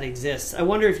know if that exists. I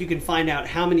wonder if you can find out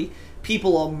how many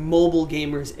people are mobile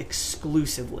gamers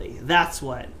exclusively. That's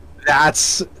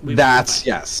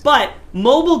yes. But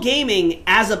mobile gaming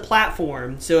as a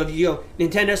platform. So if you go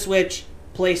Nintendo Switch,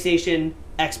 PlayStation,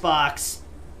 Xbox,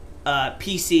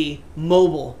 PC,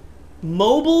 mobile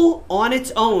on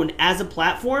its own as a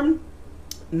platform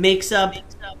makes up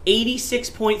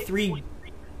 $86.3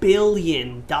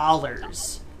 billion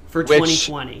for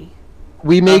 2020.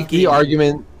 We've made the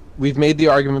argument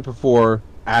before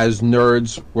as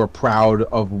nerds. We're proud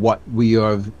of what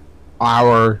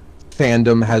our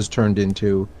fandom has turned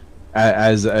into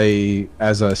as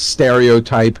a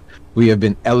stereotype. We have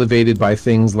been elevated by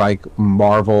things like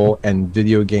Marvel and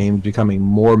video games becoming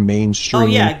more mainstream. Oh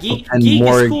yeah, geek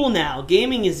is cool now.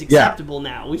 Gaming is acceptable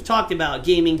now. We've talked about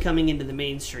gaming coming into the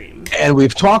mainstream. And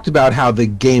we've talked about how the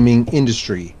gaming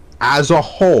industry as a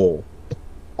whole,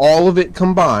 all of it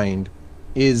combined,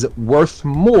 is worth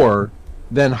more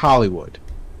than Hollywood.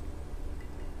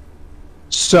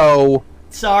 So...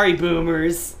 Sorry,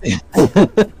 boomers.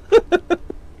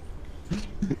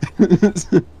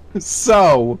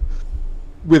 So...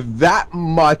 with that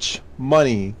much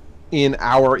money in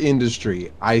our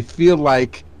industry, I feel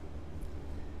like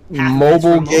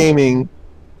mobile gaming,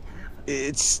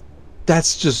 that's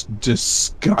just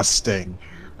disgusting.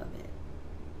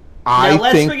 Now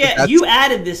let's forget, you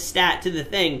added this stat to the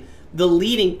thing. The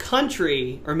leading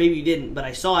country, or maybe you didn't, but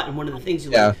I saw it in one of the things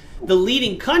you liked. The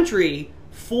leading country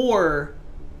for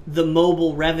the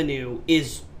mobile revenue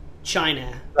is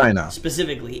China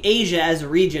specifically. Asia as a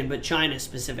region, but China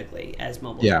specifically as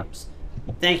mobile games.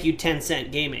 Thank you,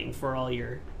 10-cent Gaming, for all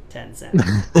your 10 cents.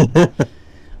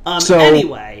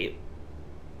 Anyway.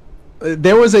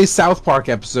 There was a South Park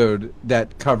episode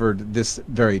that covered this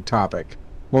very topic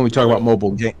when we talk about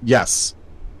mobile games. Yes.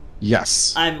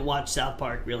 Yes. I haven't watched South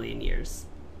Park really in years,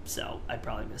 so I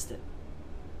probably missed it.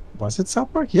 Was it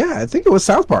South Park? Yeah, I think it was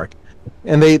South Park.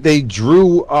 And they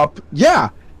drew up... Yeah,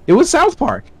 it was South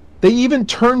Park. They even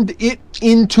turned it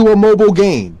into a mobile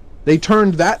game. They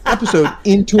turned that episode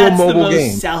into a mobile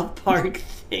game. That's the most South Park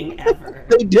thing ever.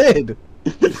 They did.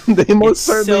 They most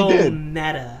certainly did. So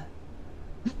meta.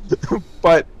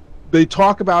 But they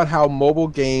talk about how mobile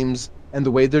games and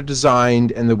the way they're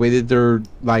designed and the way that they're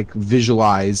like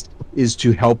visualized is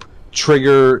to help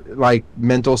trigger like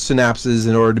mental synapses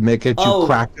in order to make it you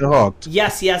cracked and hooked.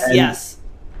 Yes.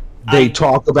 They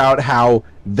talk about how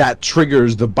that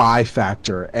triggers the buy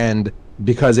factor, and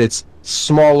because it's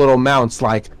small little amounts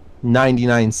like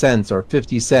 99 cents or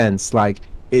 50 cents, like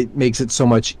it makes it so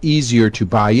much easier to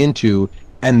buy into,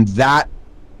 and that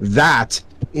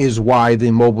is why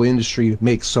the mobile industry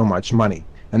makes so much money.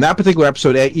 And that particular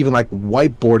episode even like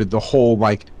whiteboarded the whole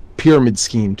like pyramid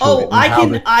scheme to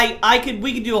it.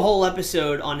 We could do a whole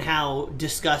episode on how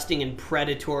disgusting and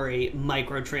predatory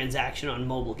microtransaction on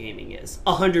mobile gaming is.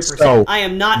 100%. So, I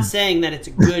am not saying that it's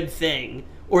a good thing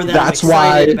or that I'm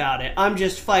excited about it. I'm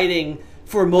just fighting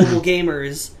for mobile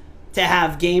gamers to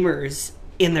have gamers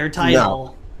in their title.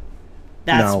 No.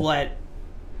 That's what...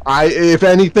 if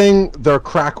anything, they're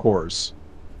crack whores.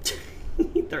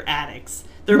 They're addicts.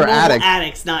 They're mobile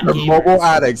addicts, not gamers. Mobile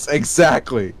addicts,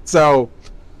 exactly. So...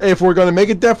 if we're going to make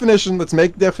a definition, let's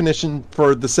make a definition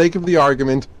for the sake of the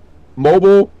argument.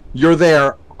 Mobile, you're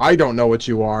there. I don't know what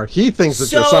you are. He thinks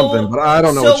that you're something, but I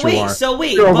don't know what you are. So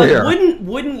wait, but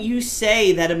wouldn't you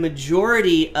say that a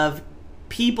majority of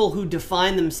people who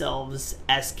define themselves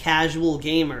as casual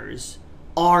gamers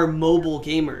are mobile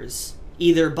gamers,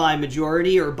 either by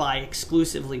majority or by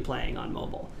exclusively playing on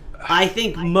mobile? I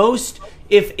think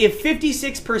if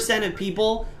 56% of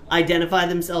people identify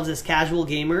themselves as casual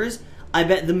gamers, I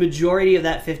bet the majority of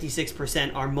that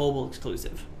 56% are mobile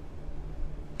exclusive.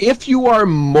 if you are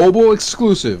mobile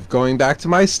exclusive, going back to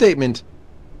my statement,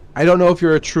 I don't know if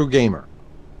you're a true gamer.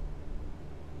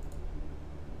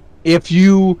 If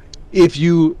you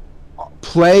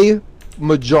play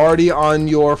majority on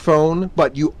your phone,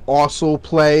 but you also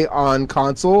play on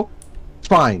console,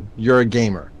 fine, you're a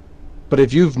gamer. But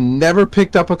if you've never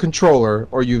picked up a controller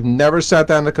or you've never sat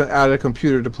down at a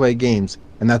computer to play games,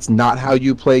 and that's not how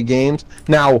you play games,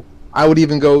 now I would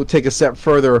even go take a step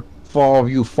further for all of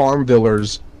you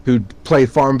Farmvillers who play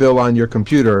Farmville on your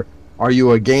computer. Are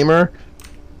you a gamer?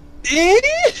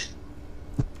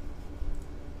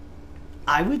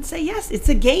 I would say yes. It's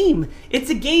a game. It's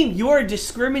a game. You're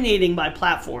discriminating by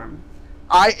platform.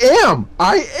 I am.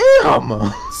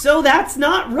 So that's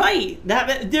not right.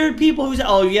 There are people who say,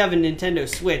 "Oh, you have a Nintendo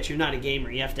Switch, you're not a gamer.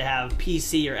 You have to have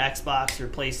PC or Xbox or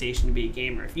PlayStation to be a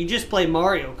gamer. If you just play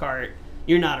Mario Kart,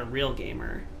 you're not a real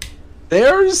gamer."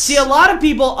 See, a lot of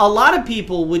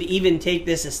people would even take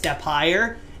this a step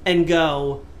higher and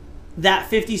go that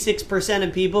 56%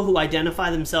 of people who identify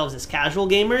themselves as casual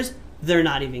gamers, they're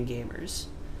not even gamers.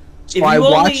 So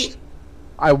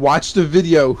I watched a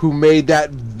video who made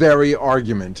that very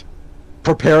argument.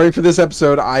 Preparing for this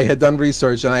episode, I had done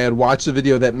research and I had watched a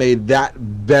video that made that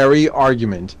very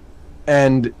argument.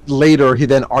 And later, he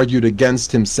then argued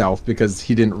against himself because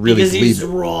he didn't really believe it. Because he's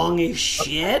wrong as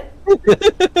shit?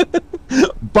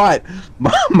 But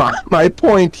my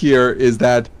point here is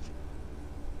that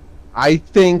I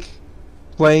think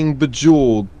playing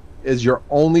Bejeweled is your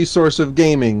only source of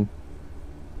gaming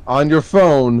on your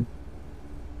phone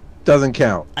doesn't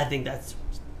count. I think that's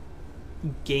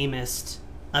gamist.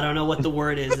 I don't know what the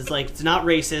word is. It's like, it's not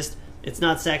racist, it's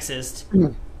not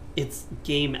sexist, it's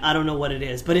game. I don't know what it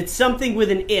is, but it's something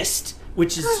with an ist,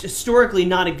 which is historically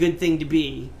not a good thing to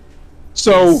be.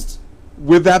 So,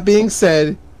 with that being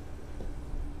said,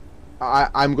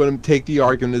 I'm going to take the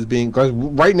argument as being, because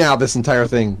right now this entire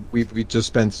thing we just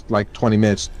spent like 20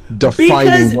 minutes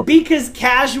defining because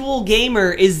casual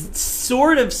gamer is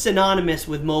sort of synonymous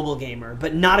with mobile gamer,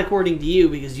 but not according to you,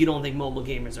 because you don't think mobile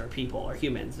gamers are people or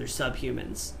humans. They're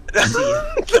subhumans.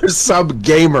 They're sub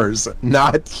gamers,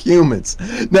 not humans.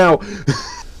 Now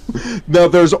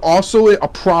there's also a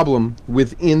problem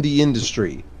within the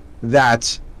industry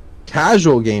that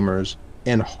casual gamers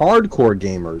and hardcore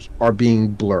gamers are being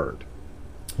blurred.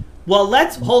 Well,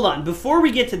 let's hold on. Before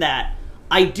we get to that,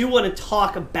 I do want to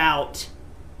talk about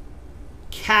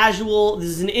casual. This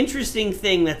is an interesting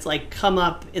thing that's like come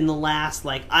up in the last,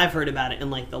 like, I've heard about it in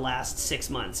like the last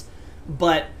 6 months.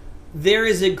 But there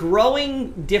is a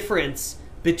growing difference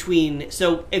between,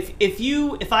 so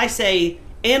if I say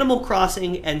Animal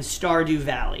Crossing and Stardew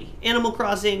Valley, Animal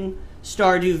Crossing,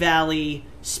 Stardew Valley,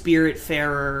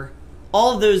 Spiritfarer,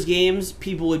 all of those games,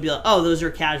 people would be like, oh, those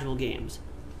are casual games.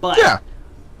 But yeah,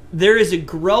 there is a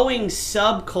growing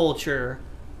subculture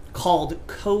called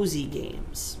cozy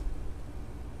games.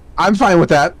 I'm fine with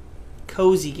that.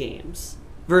 Cozy games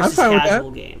versus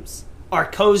casual games. Are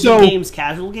cozy games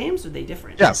casual games? Or are they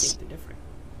different? Yes. I think they're different.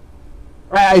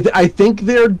 I think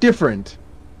they're different.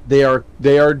 They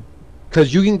are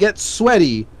because you can get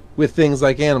sweaty with things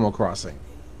like Animal Crossing.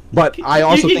 But I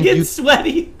also think you can get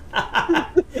sweaty.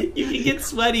 You can get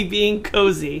sweaty being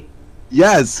cozy.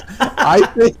 Yes, I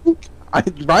think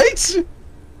right.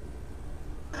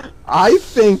 I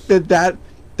think that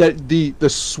the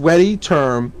sweaty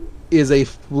term is a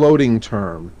floating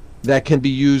term that can be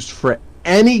used for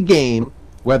any game,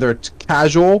 whether it's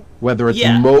casual, whether it's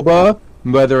MOBA,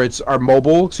 whether it's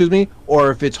mobile,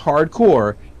 or if it's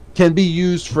hardcore, can be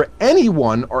used for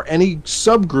anyone or any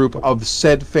subgroup of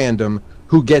said fandom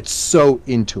who gets so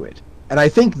into it. And I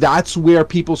think that's where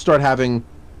people start having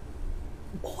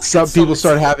some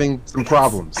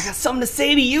problems. I got something to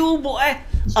say to you, boy.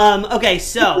 Okay,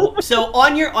 so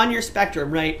on your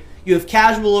spectrum, right? You have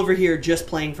casual over here just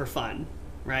playing for fun,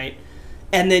 right?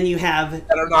 And then you have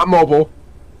that are not mobile.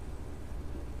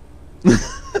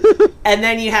 And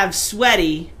then you have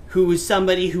sweaty, who is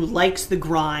somebody who likes the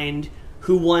grind,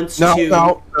 who wants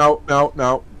to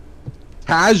No.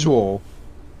 Casual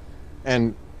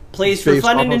and plays for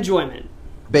fun and enjoyment.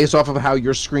 Based off of how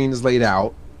your screen is laid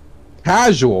out.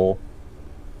 Casual,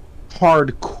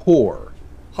 hardcore.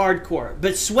 Hardcore.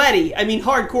 But sweaty, I mean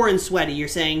hardcore and sweaty. You're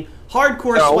saying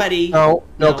hardcore, sweaty. No,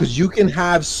 because you can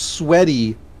have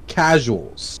sweaty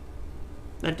casuals.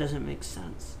 That doesn't make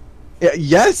sense.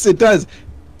 Yes, it does.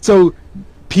 So,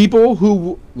 people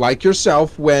who, like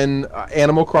yourself, when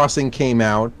Animal Crossing came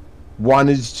out,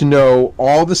 wanted to know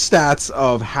all the stats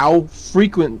of how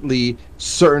frequently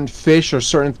certain fish or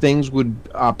certain things would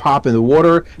pop in the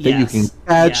water that you can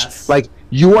catch. Like,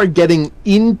 you are getting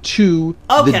into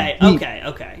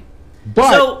Okay.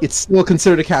 but it's still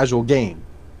considered a casual game.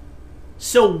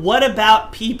 So what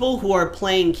about people who are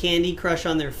playing Candy Crush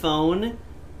on their phone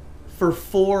for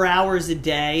 4 hours a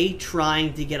day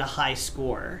trying to get a high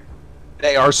score?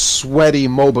 They are sweaty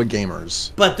MOBA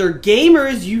gamers. But they're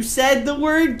gamers. You said the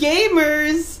word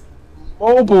gamers.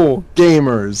 Mobile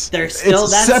gamers. They're still,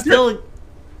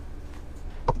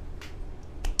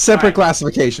 separate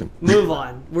classification. Move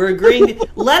on. We're agreeing.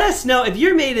 Let us know if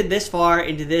you're made it this far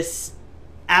into this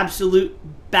absolute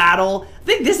battle. I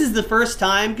think this is the first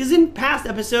time, because in past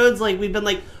episodes, like, we've been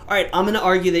like, all right, I'm going to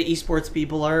argue that esports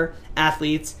people are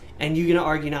athletes, and you're going to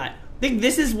argue not. I think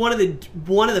this is one of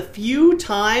the few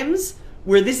times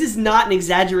where this is not an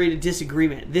exaggerated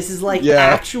disagreement. This is like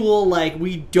actual, like,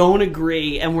 we don't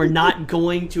agree, and we're not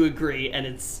going to agree, and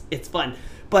it's fun.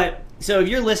 But so if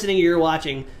you're listening or you're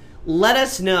watching, let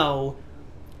us know,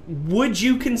 would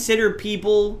you consider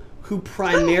people who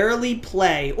primarily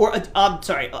play, or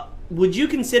would you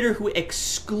consider who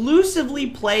exclusively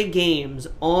play games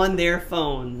on their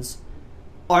phones,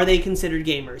 are they considered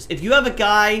gamers? If you have a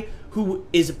guy who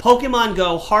is a Pokemon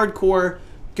Go hardcore,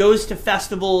 goes to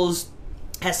festivals,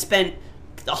 has spent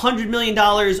 $100 million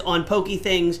on Poke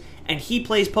things, and he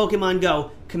plays Pokemon Go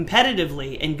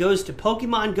competitively and goes to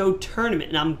Pokemon Go tournament,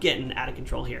 and I'm getting out of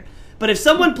control here. But if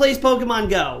someone plays Pokemon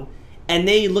Go and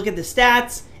they look at the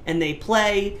stats and they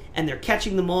play and they're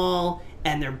catching them all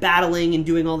and they're battling and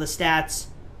doing all the stats,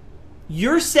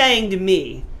 you're saying to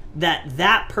me that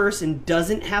that person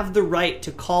doesn't have the right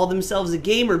to call themselves a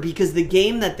gamer because the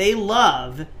game that they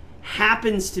love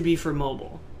happens to be for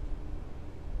mobile.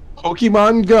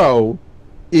 Pokemon Go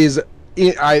is...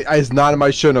 it's not in my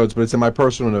show notes, but it's in my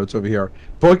personal notes over here.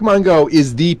 Pokemon Go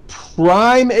is the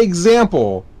prime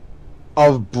example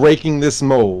of breaking this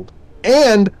mold,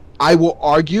 and I will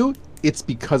argue it's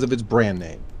because of its brand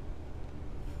name.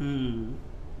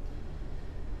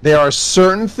 There are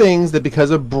certain things that,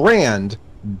 because of brand,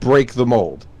 break the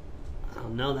mold. I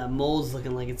don't know, that mold's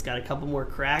looking like it's got a couple more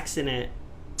cracks in it.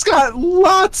 It's got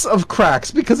lots of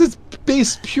cracks because it's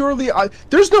based purely on...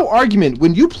 There's no argument.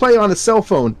 When you play on a cell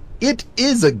phone, it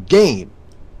is a game.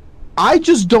 I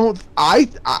just don't...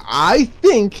 I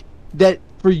think that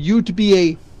for you to be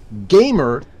a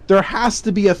gamer, there has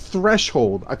to be a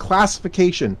threshold, a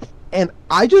classification, and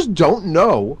I just don't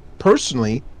know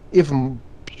personally if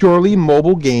purely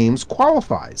mobile games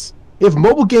qualifies. If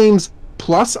mobile games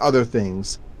plus other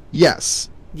things, yes.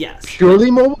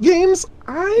 Purely mobile games,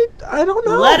 I don't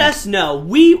know. Let us know.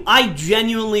 I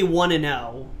genuinely want to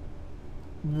know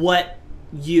what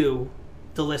you,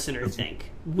 the listener,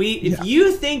 think. If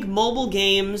you think mobile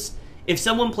games, if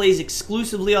someone plays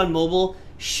exclusively on mobile,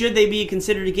 should they be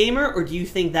considered a gamer, or do you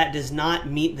think that does not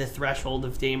meet the threshold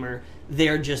of gamer?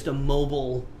 They're just a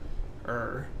mobilizer.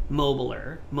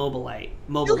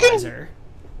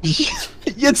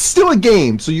 It's still a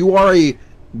game, so you are a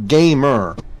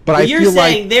gamer. But you're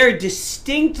saying they're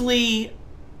distinctly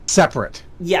separate.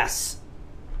 Yes.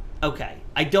 Okay.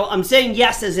 I'm saying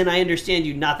yes as in I understand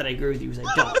you, not that I agree with you, because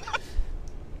I don't.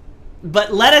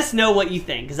 But let us know what you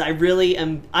think, because I really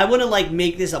am. I want to like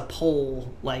make this a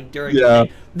poll, like during the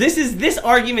day. This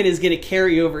argument is going to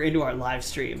carry over into our live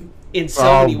stream in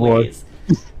so many ways.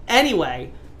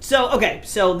 Anyway, so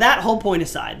that whole point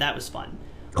aside, that was fun.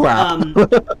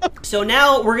 So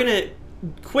now we're going to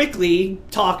quickly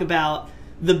talk about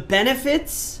the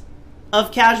benefits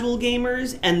of casual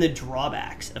gamers and the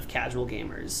drawbacks of casual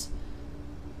gamers.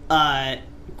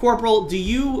 Corporal,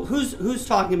 who's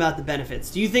talking about the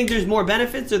benefits? Do you think there's more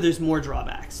benefits or there's more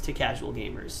drawbacks to casual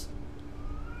gamers?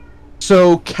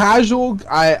 So casual,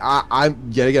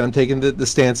 I'm yet again, I'm taking the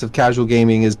stance of casual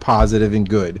gaming is positive and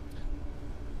good.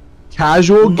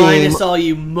 Casual minus all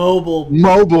you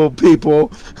mobile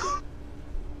people.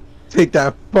 Take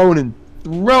that phone and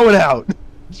throw it out.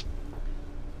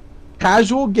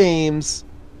 Casual games,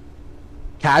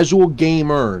 casual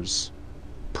gamers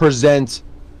present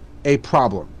a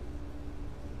problem.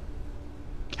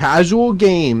 Casual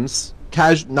games,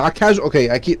 not casual. Okay,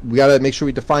 we gotta make sure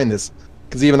we define this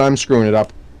because even I'm screwing it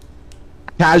up.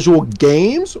 Casual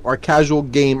games or casual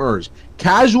gamers?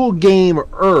 Casual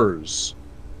gamers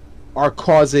are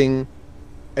causing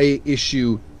a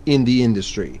issue in the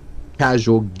industry.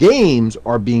 Casual games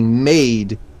are being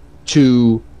made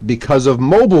to, because of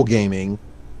mobile gaming,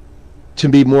 to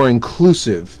be more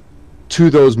inclusive to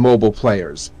those mobile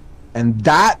players. And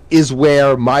that is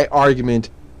where my argument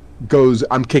goes,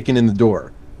 I'm kicking in the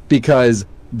door. Because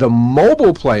the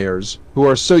mobile players who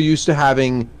are so used to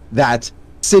having that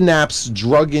synapse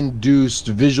drug-induced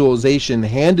visualization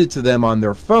handed to them on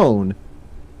their phone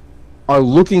are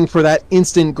looking for that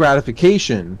instant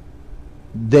gratification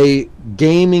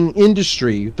gaming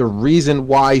industry, the reason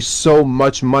why so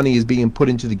much money is being put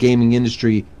into the gaming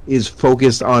industry is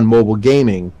focused on mobile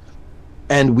gaming.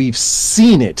 And we've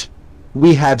seen it.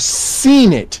 We have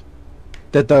seen it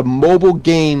that the mobile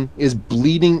game is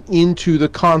bleeding into the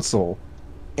console,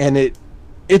 and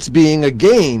it's being a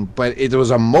game, but it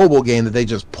was a mobile game that they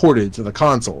just ported to the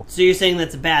console. So you're saying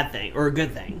that's a bad thing or a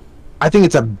good thing? I think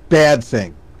it's a bad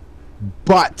thing.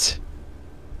 But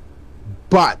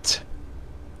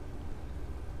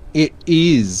it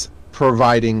is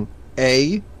providing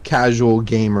casual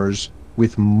gamers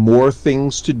with more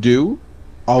things to do,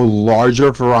 a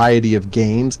larger variety of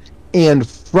games, and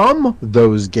from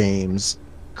those games,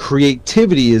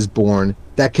 creativity is born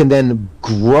that can then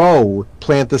grow,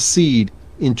 plant the seed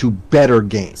into better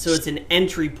games. So it's an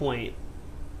entry point,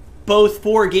 both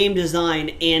for game design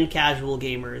and casual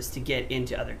gamers to get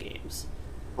into other games.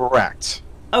 Correct.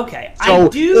 Okay, so I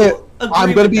do agree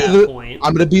with that point.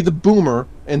 I'm going to be the boomer,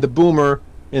 and the boomer,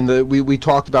 we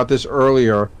talked about this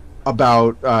earlier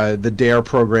about the DARE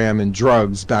program and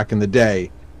drugs back in the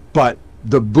day, but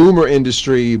the boomer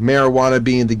industry, marijuana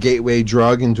being the gateway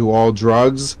drug into all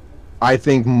drugs, I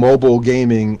think mobile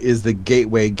gaming is the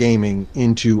gateway gaming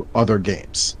into other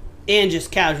games. And just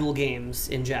casual games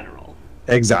in general.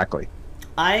 Exactly.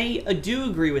 I do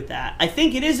agree with that. I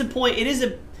think it is a point. It is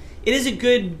a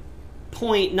good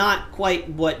point. Not quite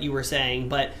what you were saying,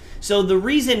 but so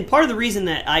part of the reason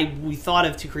that we thought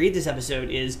of to create this episode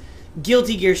is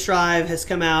Guilty Gear Strive has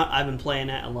come out. I've been playing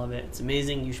it. I love it. It's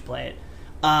amazing. You should play it.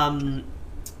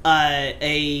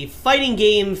 A fighting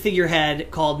game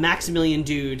figurehead called Maximilian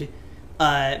Dude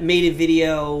made a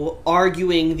video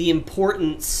arguing the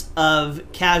importance of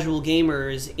casual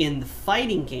gamers in the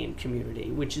fighting game community,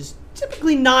 which is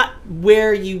typically not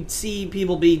where you see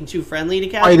people being too friendly to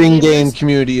casual fighting gamers. Game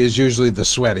community is usually the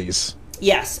sweaties.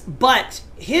 Yes, but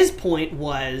his point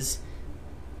was,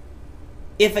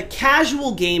 if a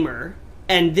casual gamer,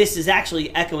 and this is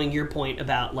actually echoing your point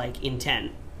about like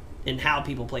intent and how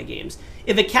people play games.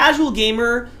 If a casual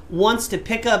gamer wants to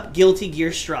pick up Guilty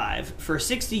Gear Strive for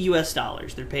 $60 US,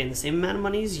 they're paying the same amount of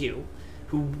money as you,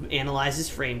 who analyzes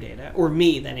frame data, or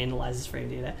me that analyzes frame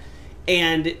data,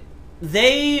 and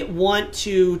they want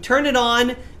to turn it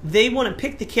on, they want to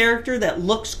pick the character that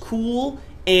looks cool,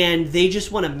 and they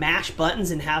just want to mash buttons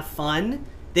and have fun.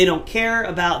 They don't care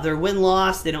about their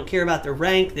win-loss, they don't care about their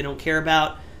rank, they don't care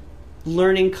about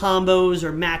learning combos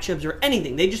or matchups or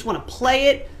anything. They just want to play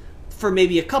it for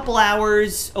maybe a couple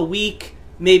hours a week,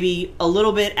 maybe a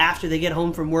little bit after they get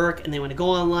home from work, and they want to go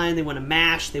online, they want to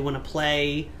mash, they want to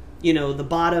play, you know, the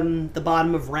bottom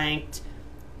of ranked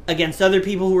against other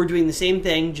people who are doing the same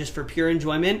thing just for pure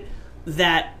enjoyment.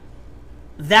 That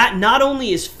not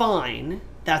only is fine,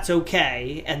 that's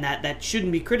okay, and that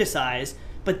shouldn't be criticized,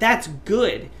 but that's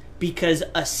good, because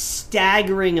a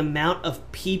staggering amount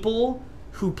of people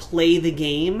who play the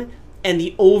game, and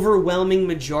the overwhelming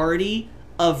majority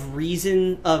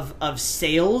of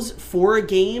sales for a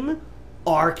game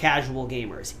are casual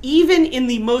gamers. Even in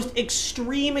the most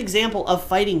extreme example of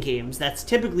fighting games, that's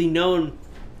typically known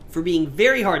for being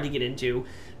very hard to get into.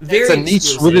 Very it's a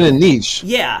niche within a niche.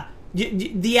 Yeah.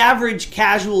 The average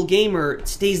casual gamer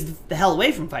stays the hell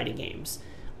away from fighting games.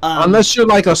 Unless you're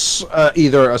like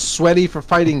either a sweaty for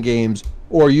fighting games,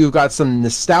 or you've got some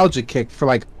nostalgia kick for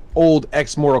like old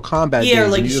ex-Mortal Kombat games. Yeah, or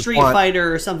like Street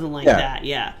Fighter or something like that,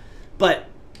 yeah. But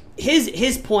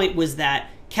his point was that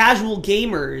casual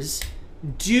gamers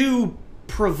do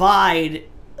provide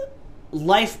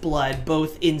lifeblood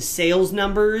both in sales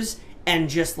numbers and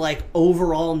just like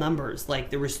overall numbers.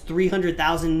 Like there was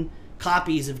 300,000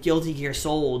 copies of Guilty Gear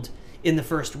sold in the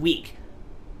first week.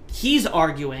 He's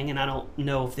arguing, and I don't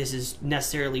know if this is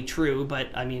necessarily true, but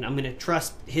I mean, I'm going to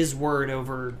trust his word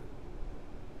over...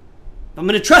 I'm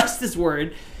going to trust this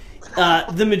word.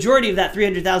 The majority of that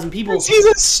 300,000 people... He's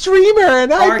a streamer,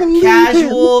 and I believe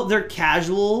casual. Him. They're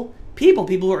casual people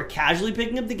who are casually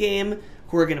picking up the game,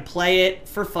 who are going to play it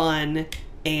for fun,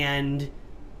 and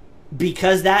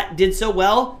because that did so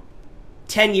well,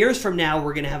 10 years from now,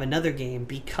 we're going to have another game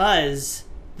because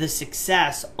the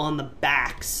success on the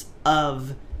backs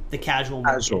of the casual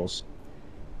market. Casuals.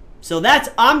 So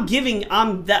that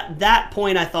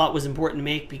point I thought was important to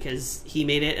make because he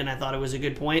made it and I thought it was a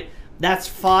good point. That's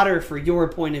fodder for your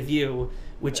point of view,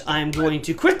 which I'm going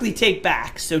to quickly take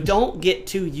back. So don't get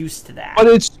too used to that. But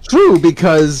it's true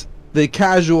because the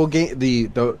casual game,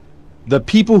 the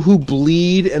people who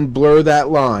bleed and blur that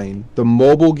line, the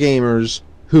mobile gamers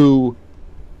who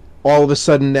all of a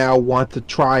sudden now want to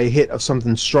try a hit of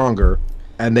something stronger,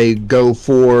 and they go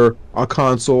for a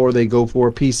console or they go for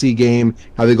a PC game,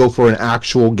 how they go for an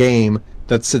actual game.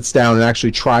 that sits down and actually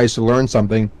tries to learn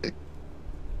something,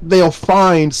 they'll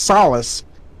find solace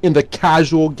in the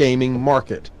casual gaming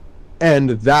market. And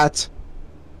that,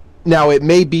 now it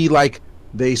may be like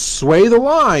they sway the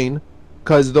line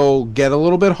because they'll get a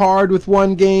little bit hard with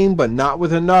one game but not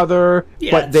with another.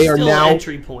 Yeah, but they are now an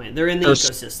entry point. They're in the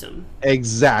ecosystem.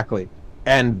 Exactly.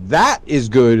 And that is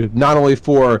good not only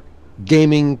for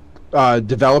gaming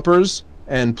developers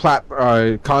and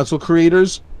console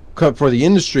creators for the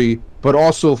industry, but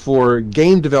also for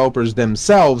game developers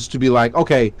themselves to be like,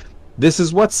 okay, this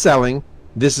is what's selling,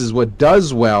 this is what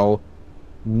does well,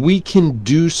 we can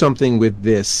do something with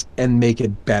this and make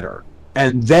it better.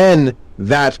 And then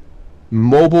that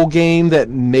mobile game that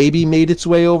maybe made its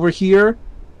way over here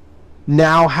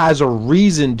now has a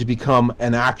reason to become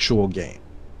an actual game.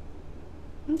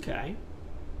 Okay.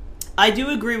 I do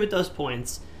agree with those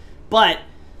points, but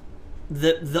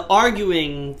the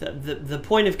arguing, the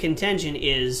point of contention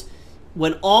is,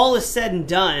 when all is said and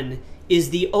done,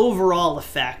 is the overall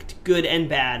effect, good and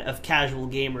bad, of casual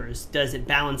gamers. Does it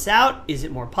balance out? Is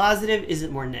it more positive? Is it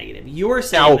more negative? You're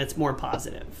saying it's more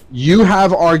positive. You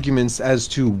have arguments as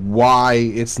to why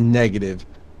it's negative.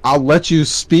 I'll let you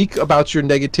speak about your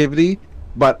negativity,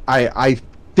 but I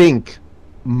think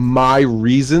my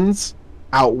reasons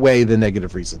outweigh the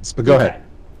negative reasons. But go ahead.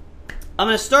 I'm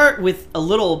going to start with a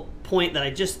little point that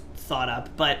I just thought up,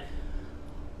 but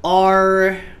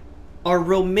are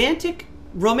romantic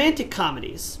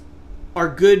comedies are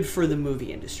good for the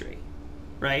movie industry,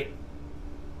 right?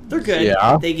 They're good.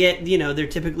 Yeah. They get, they're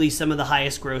typically some of the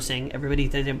highest grossing. Everybody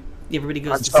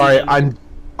goes to see them.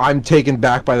 I'm taken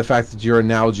back by the fact that your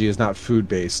analogy is not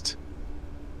food-based.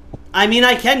 I mean,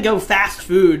 I can go fast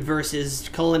food versus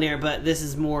culinary, but this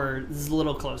is a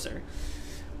little closer.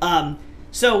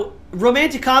 So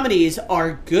romantic comedies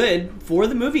are good for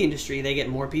the movie industry. They get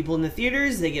more people in the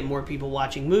theaters. They get more people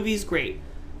watching movies. Great.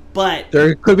 But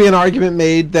there could be an argument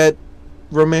made that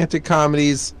romantic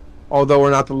comedies, although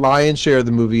are not the lion's share of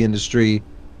the movie industry,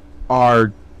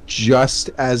 are just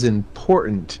as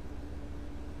important.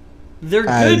 They're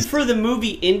good for the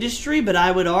movie industry, but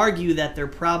I would argue that they're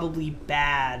probably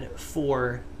bad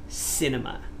for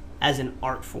cinema as an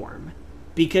art form.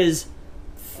 Because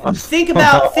think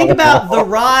about the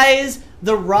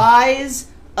rise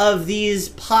of these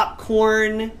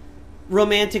popcorn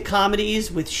romantic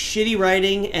comedies with shitty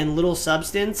writing and little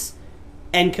substance,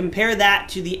 and compare that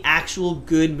to the actual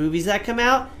good movies that come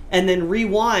out, and then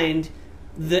rewind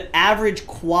the average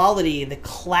quality, the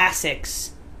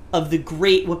classics of the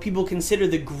great, what people consider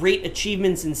the great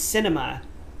achievements in cinema,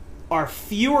 are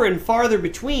fewer and farther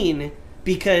between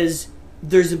because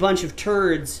there's a bunch of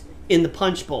turds in the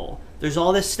punch bowl. There's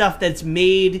all this stuff that's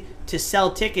made to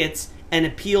sell tickets and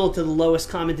appeal to the lowest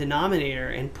common denominator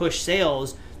and push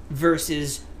sales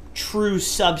versus true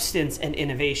substance and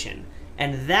innovation.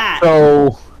 And that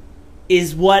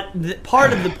is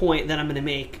part of the point that I'm going to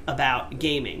make about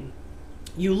gaming.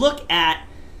 You look at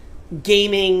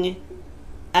gaming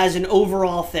as an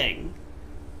overall thing,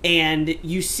 and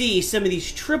you see some of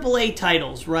these AAA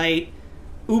titles, right?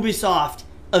 Ubisoft,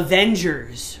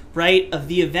 Avengers, right? Of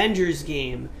the Avengers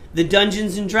game, the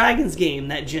Dungeons and Dragons game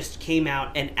that just came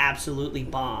out and absolutely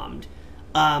bombed.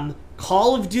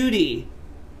 Call of Duty,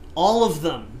 all of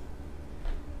them.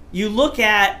 You look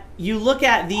at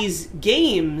these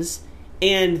games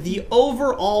and the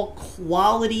overall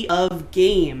quality of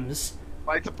games.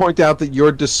 I'd like to point out that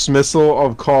your dismissal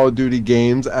of Call of Duty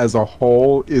games as a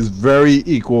whole is very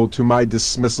equal to my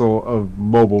dismissal of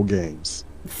mobile games.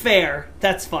 Fair.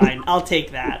 That's fine. I'll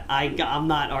take that. I'm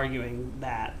not arguing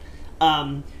that.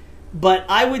 But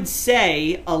I would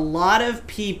say a lot of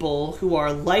people who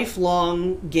are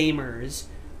lifelong gamers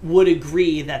would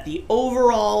agree that the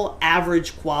overall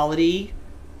average quality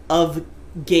of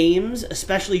games,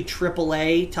 especially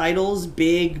AAA titles,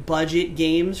 big budget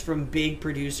games from big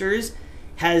producers,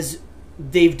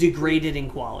 they've degraded in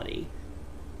quality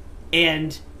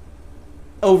and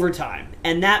over time.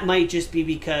 And that might just be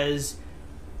because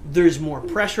there's more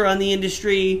pressure on the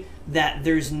industry, that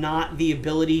there's not the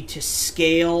ability to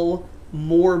scale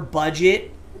more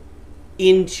budget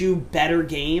into better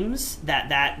games,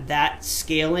 that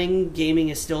scaling gaming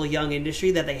is still a young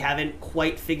industry, that they haven't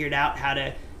quite figured out how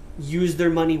to use their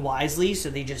money wisely, so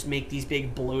they just make these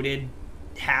big bloated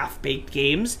half-baked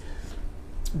games.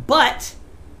 But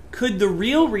could the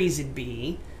real reason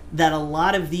be that a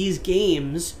lot of these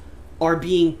games are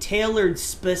being tailored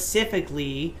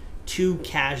specifically to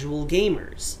casual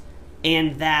gamers,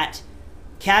 and that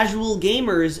casual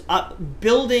gamers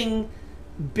building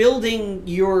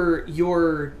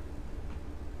your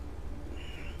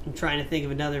I'm trying to think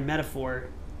of another metaphor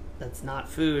that's not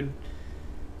food,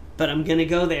 but I'm gonna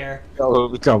go there. Go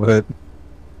with it.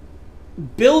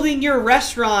 Building your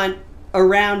restaurant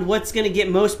around what's gonna get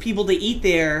most people to eat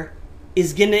there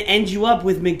is gonna end you up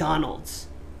with McDonald's.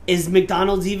 Is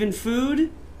McDonald's even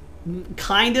food?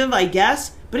 Kind of, I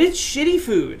guess, but it's shitty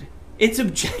food. It's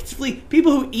objectively,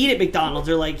 people who eat at McDonald's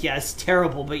are like, yeah, it's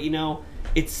terrible, but you know,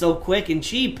 it's so quick and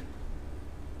cheap.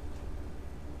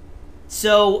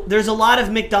 So there's a lot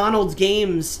of McDonald's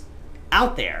games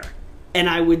out there, and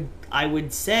I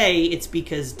would say it's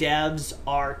because devs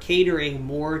are catering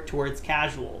more towards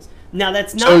casuals. Now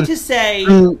that's not to say...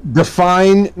 To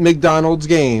define McDonald's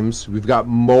games, we've got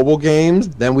mobile games,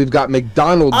 then we've got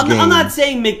McDonald's games. I'm not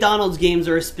saying McDonald's games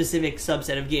are a specific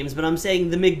subset of games, but I'm saying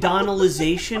the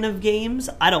McDonaldization of games,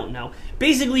 I don't know.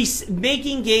 Basically,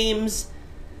 making games...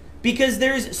 Because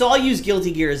there's... So I'll use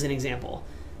Guilty Gear as an example.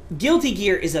 Guilty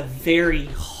Gear is a very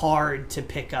hard to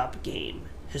pick up game,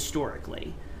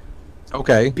 historically.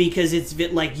 Okay. Because it's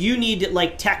like you need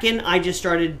like Tekken. I just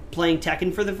started playing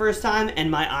Tekken for the first time,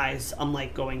 and my eyes, I'm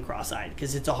like going cross-eyed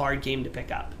because it's a hard game to pick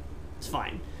up. It's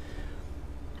fine.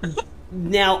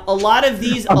 Now a lot of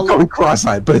these, I'm going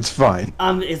cross-eyed, but it's fine.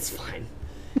 It's fine.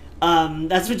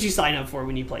 That's what you sign up for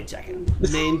when you play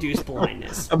Tekken. May induce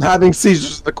blindness. I'm having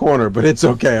seizures in the corner, but it's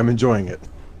okay. I'm enjoying it.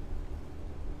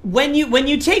 When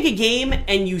you take a game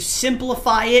and you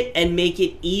simplify it and make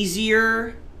it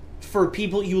easier for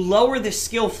people, you lower the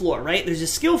skill floor, right? There's a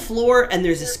skill floor and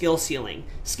there's a skill ceiling.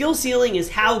 Skill ceiling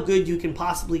is how good you can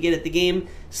possibly get at the game.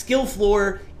 Skill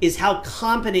floor is how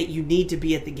competent you need to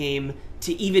be at the game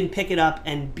to even pick it up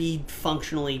and be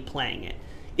functionally playing it.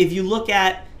 If you look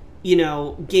at, you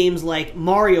know, games like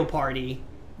Mario Party,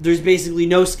 there's basically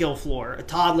no skill floor. A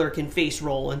toddler can face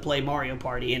roll and play Mario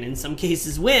Party and in some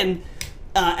cases win,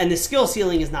 and the skill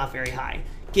ceiling is not very high.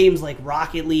 Games like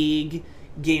Rocket League,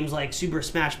 games like Super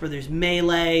Smash Bros.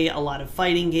 Melee, a lot of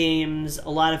fighting games, a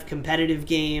lot of competitive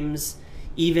games,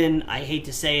 even, I hate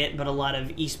to say it, but a lot of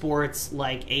esports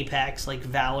like Apex, like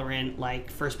Valorant, like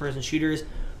first-person shooters,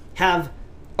 have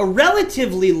a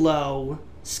relatively low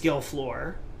skill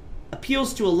floor,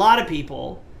 appeals to a lot of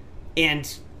people,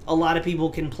 and a lot of people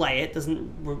can play it.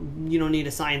 You don't need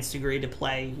a science degree to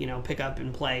play, you know, pick up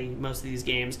and play most of these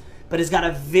games, but it's got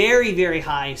a very, very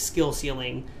high skill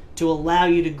ceiling to allow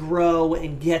you to grow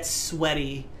and get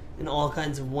sweaty in all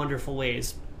kinds of wonderful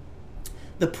ways.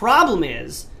 The problem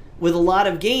is, with a lot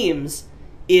of games,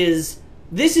 is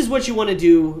this is what you want to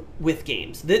do with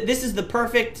games. This is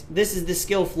the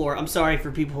skill floor. I'm sorry for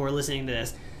people who are listening to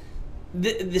this.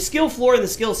 The skill floor and the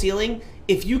skill ceiling,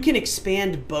 if you can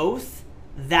expand both,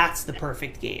 that's the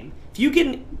perfect game. If you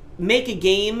can make a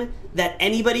game that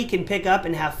anybody can pick up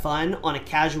and have fun on a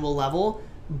casual level,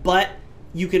 but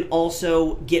you can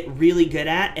also get really good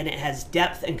at, and it has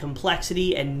depth and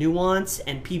complexity and nuance,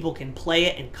 and people can play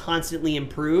it and constantly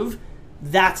improve,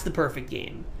 that's the perfect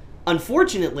game.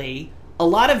 Unfortunately, a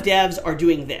lot of devs are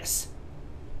doing this.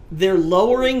 They're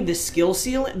lowering the skill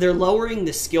ceiling, they're lowering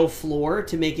the skill floor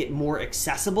to make it more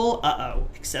accessible.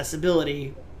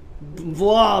 Accessibility.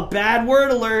 Whoa, bad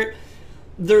word alert.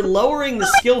 They're lowering the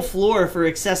skill floor for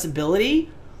accessibility,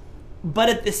 but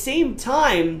at the same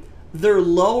time, they're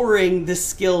lowering the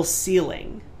skill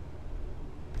ceiling.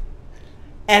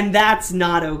 And that's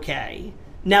not okay.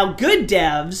 Now, good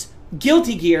devs,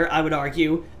 Guilty Gear, I would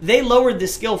argue, they lowered the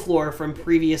skill floor from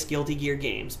previous Guilty Gear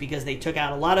games because they took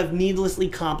out a lot of needlessly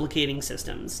complicating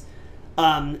systems.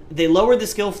 They lowered the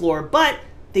skill floor, but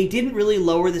they didn't really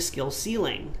lower the skill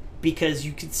ceiling because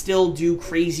you could still do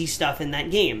crazy stuff in that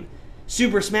game.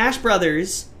 Super Smash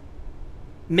Bros.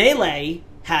 Melee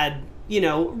had, you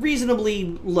know,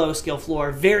 reasonably low skill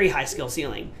floor, very high skill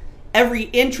ceiling. Every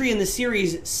entry in the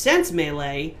series since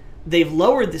Melee, they've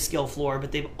lowered the skill floor,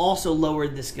 but they've also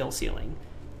lowered the skill ceiling.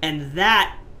 And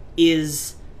that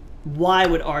is why I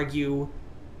would argue,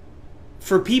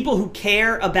 for people who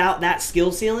care about that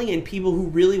skill ceiling and people who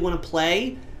really want to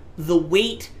play, the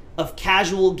weight of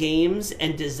casual games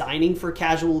and designing for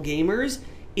casual gamers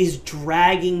is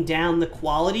dragging down the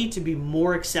quality to be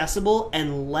more accessible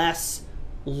and less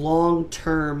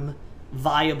long-term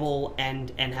viable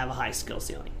and have a high skill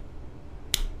ceiling.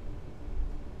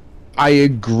 I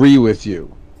agree with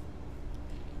you.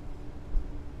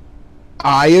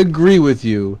 I agree with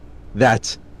you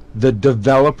that the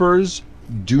developers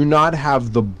do not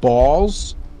have the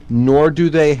balls, nor do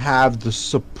they have the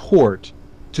support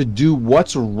to do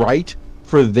what's right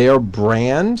for their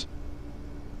brand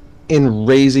in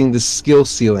raising the skill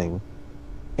ceiling,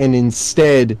 and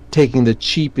instead taking the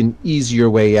cheap and easier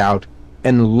way out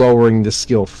and lowering the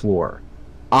skill floor.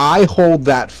 I hold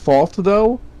that fault,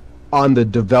 though, on the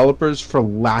developers for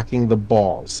lacking the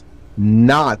balls,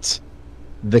 not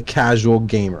the casual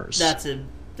gamers.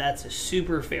 That's a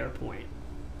super fair point.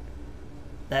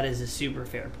 That is a super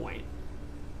fair point.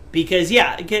 Because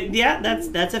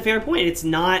that's a fair point. It's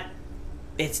not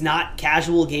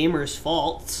casual gamers'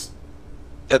 faults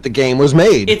that the game was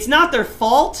made. It's not their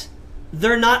fault.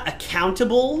 They're not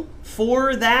accountable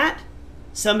for that.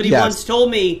 Somebody once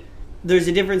told me there's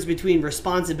a difference between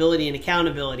responsibility and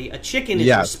accountability. A chicken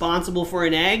is responsible for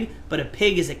an egg, but a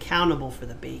pig is accountable for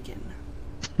the bacon.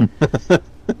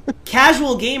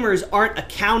 Casual gamers aren't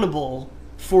accountable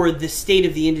for the state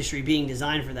of the industry being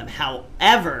designed for them.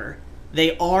 However,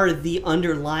 they are the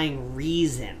underlying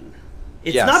reason.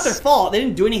 It's not their fault. They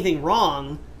didn't do anything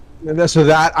wrong. So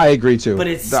that I agree to. But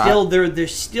it's still they're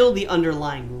still the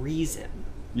underlying reason.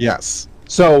 Yes.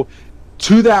 So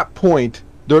to that point,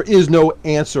 there is no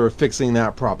answer fixing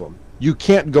that problem. You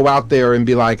can't go out there and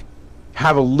be like,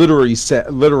 have a literary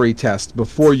test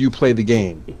before you play the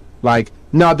game. Like,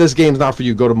 no, this game's not for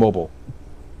you. Go to mobile.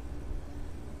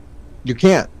 You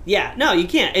can't. Yeah, no, you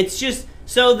can't. It's just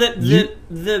so that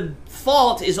the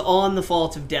fault is on the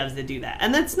fault of devs that do that,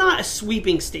 and that's not a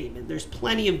sweeping statement. There's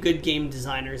plenty of good game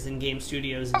designers and game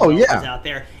studios and developers out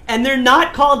there, and they're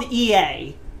not called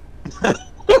EA.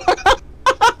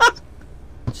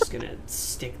 Just gonna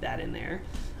stick that in there.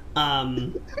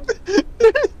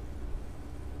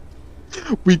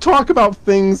 We talk about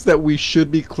things that we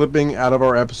should be clipping out of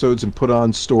our episodes and put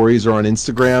on stories or on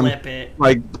Instagram. Clip it.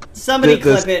 Like somebody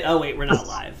clip it. Oh wait, we're not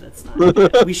live. That's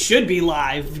not. We should be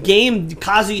live.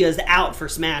 Kazuya's out for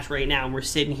Smash right now, and we're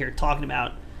sitting here talking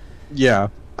about. Yeah,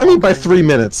 I mean by 3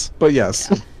 minutes, but yes.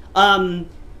 Yeah.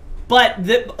 But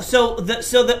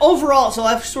the overall. So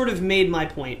I've sort of made my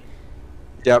point.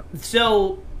 Yep.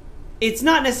 So it's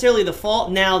not necessarily the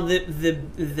fault. Now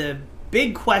the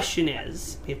big question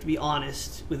is, we have to be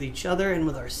honest with each other and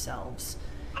with ourselves.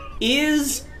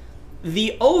 Is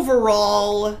the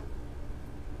overall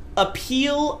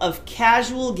appeal of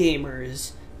casual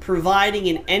gamers providing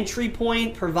an entry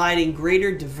point, providing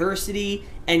greater diversity,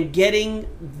 and getting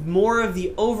more of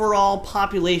the overall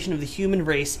population of the human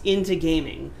race into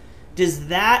gaming, does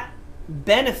that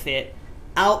benefit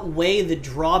outweigh the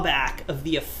drawback of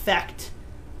the effect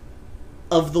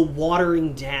of the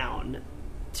watering down,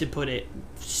 to put it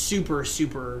super,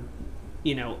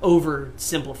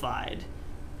 oversimplified?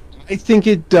 I think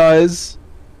it does,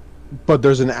 but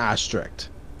there's an asterisk.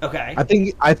 Okay.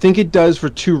 I think it does for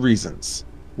two reasons.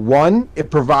 One,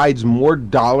 it provides more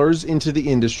dollars into the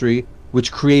industry,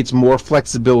 which creates more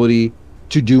flexibility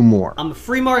to do more. I'm a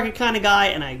free market kind of guy,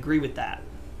 and I agree with that.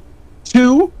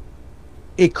 Two,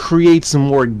 it creates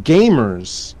more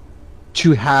gamers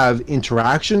to have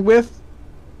interaction with,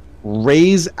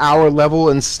 raise our level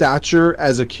and stature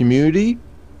as a community,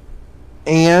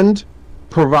 and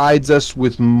provides us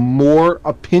with more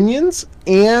opinions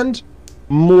and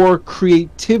more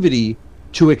creativity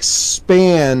to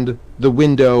expand the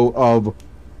window of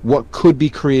what could be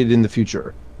created in the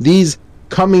future. These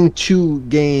coming to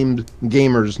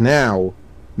gamers now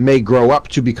may grow up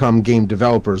to become game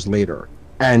developers later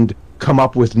and come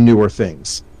up with newer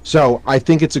things. So I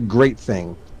think it's a great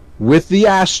thing, with the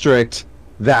asterisk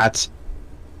that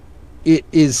it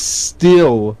is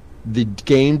still the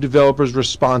game developer's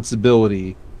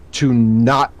responsibility to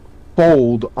not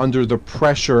fold under the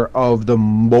pressure of the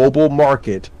mobile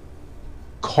market,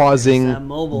 causing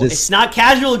this... It's not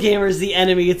casual gamers the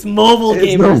enemy, it's mobile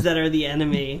gamers that are the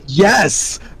enemy.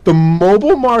 Yes! The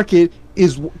mobile market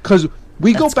is... Because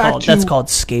we go back to... That's called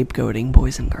scapegoating,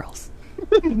 boys and girls.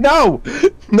 No!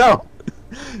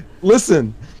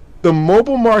 Listen, the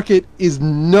mobile market is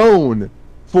known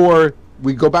for...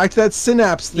 We go back to that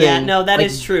Synapse thing. Yeah, no, that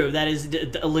is true. That is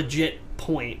a legit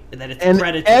point. That it's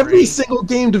predatory. Every single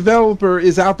game developer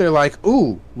is out there like,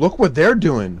 ooh, look what they're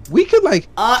doing. We could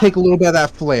take a little bit of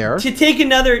that flair. To take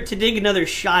another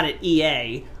shot at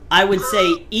EA, I would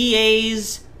say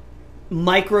EA's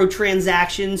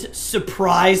microtransactions,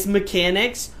 surprise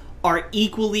mechanics are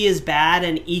equally as bad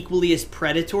and equally as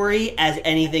predatory as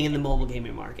anything in the mobile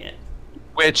gaming market.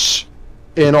 Which,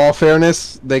 in all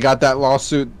fairness, they got that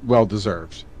lawsuit well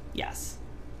deserved. Yes.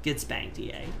 Get spanked,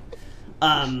 EA.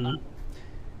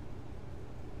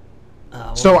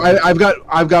 So I've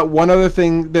got one other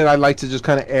thing that I'd like to just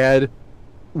kind of add.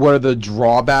 What are the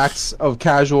drawbacks of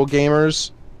casual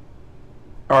gamers?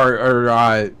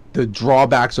 Or the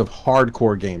drawbacks of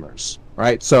hardcore gamers,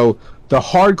 right? So the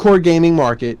hardcore gaming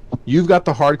market, you've got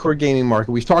the hardcore gaming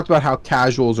market. We've talked about how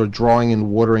casuals are drawing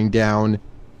and watering down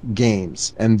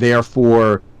games, and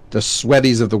therefore the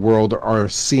sweaties of the world are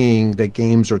seeing that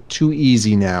games are too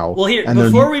easy now. Well, here,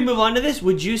 before we move on to this,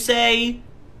 would you say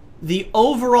the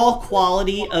overall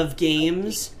quality of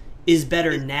games is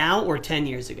better now or 10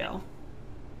 years ago?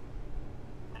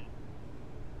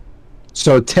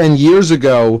 So 10 years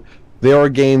ago, there are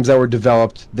games that were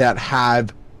developed that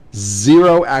have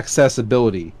zero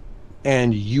accessibility,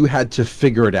 and you had to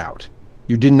figure it out.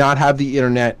 You did not have the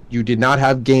internet. You did not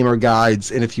have gamer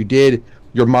guides, and if you did,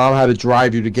 your mom had to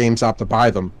drive you to GameStop to buy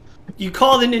them. You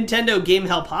call the Nintendo Game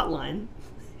Help Hotline.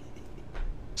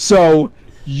 So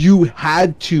you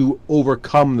had to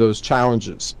overcome those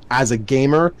challenges. As a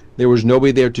gamer, there was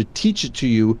nobody there to teach it to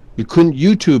you. You couldn't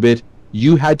YouTube it.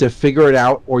 You had to figure it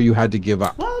out, or you had to give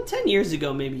up. Well, 10 years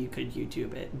ago, maybe you could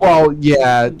YouTube it. Well,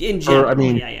 yeah. In general,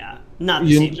 yeah. Not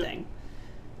the same thing.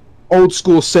 Old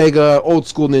school Sega, old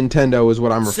school Nintendo is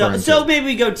what I'm referring to. So maybe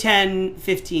we go 10,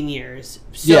 15 years.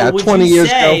 So yeah, 20 years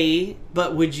ago.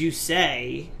 But would you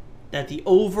say that the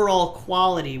overall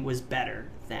quality was better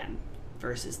then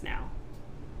versus now?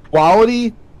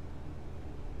 Quality?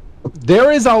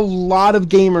 There is a lot of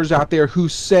gamers out there who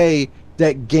say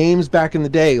that games back in the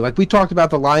day, like we talked about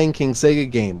the Lion King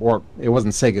Sega game, or it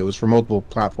wasn't Sega, it was for multiple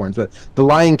platforms, but the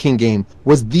Lion King game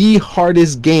was the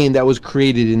hardest game that was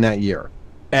created in that year.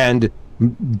 And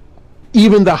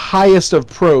even the highest of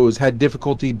pros had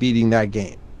difficulty beating that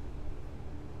game.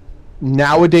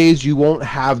 Nowadays, you won't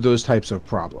have those types of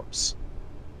problems.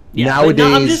 Yeah,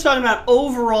 nowadays, I'm just talking about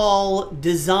overall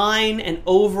design and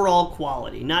overall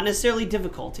quality, not necessarily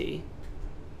difficulty.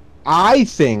 I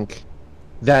think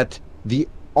that the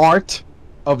art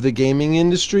of the gaming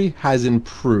industry has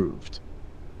improved.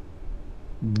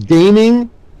 Gaming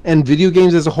and video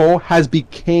games as a whole has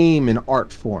became an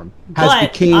art form.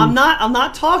 I'm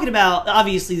not talking about,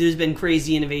 obviously there's been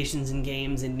crazy innovations in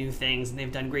games and new things, and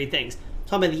they've done great things. I'm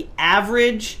talking about the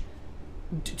average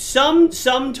sum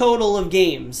total of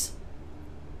games.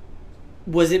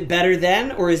 Was it better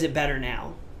then, or is it better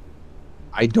now?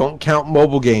 I don't count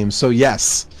mobile games, so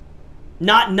yes.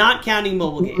 Not counting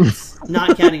mobile games.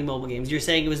 Not counting mobile games. You're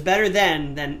saying it was better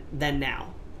then than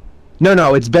now.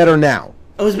 No, it's better now.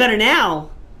 Oh, it's better now.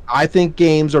 I think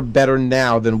games are better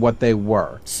now than what they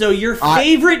were. So your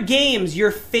favorite games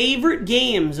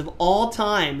of all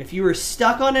time, if you were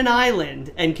stuck on an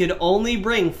island and could only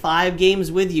bring 5 games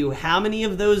with you, how many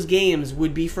of those games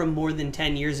would be from more than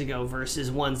 10 years ago versus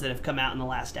ones that have come out in the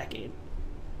last decade?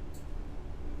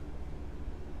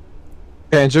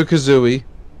 Banjo-Kazooie,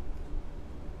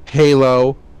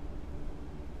 Halo,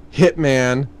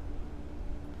 Hitman.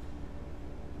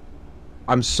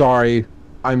 I'm sorry,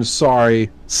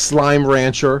 Slime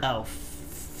Rancher. Oh,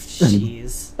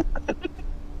 jeez.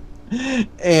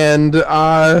 And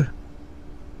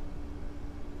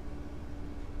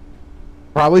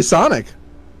probably Sonic.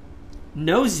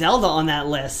 No Zelda on that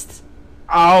list.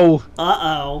 Oh.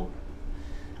 Uh-oh.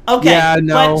 Okay. Yeah,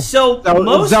 no. But so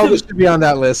Zelda should be on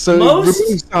that list. So remove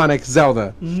Sonic,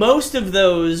 Zelda. Most of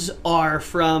those are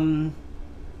from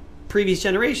previous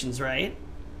generations, right?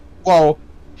 Well,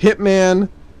 Hitman's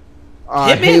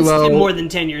Halo. More than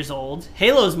 10 years old.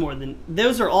 Halo's more than...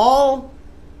 Those are all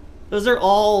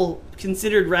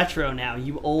considered retro now,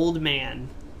 you old man.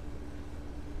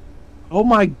 Oh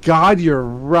my god, you're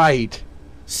right.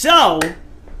 So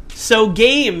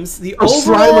games, the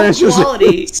overall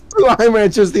quality... Slime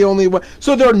Rancher's the only one.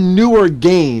 So they're newer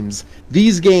games.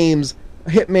 These games,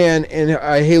 Hitman and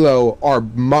Halo, are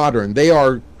modern. They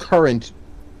are current,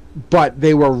 but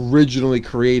they were originally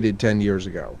created 10 years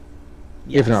ago.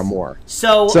 Yes. If not more.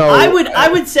 So I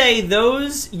would say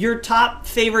your top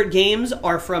favorite games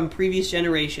are from previous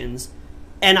generations,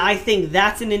 and I think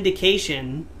that's an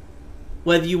indication,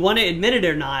 whether you want to admit it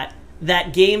or not,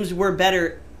 that games were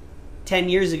better 10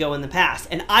 years ago in the past.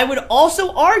 And I would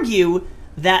also argue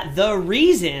that the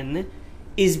reason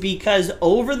is because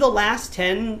over the last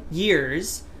 10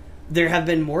 years, there have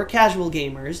been more casual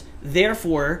gamers,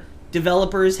 therefore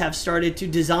developers have started to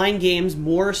design games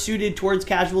more suited towards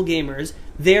casual gamers.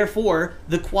 Therefore,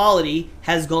 the quality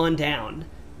has gone down,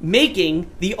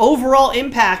 making the overall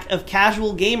impact of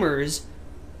casual gamers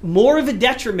more of a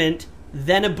detriment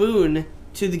than a boon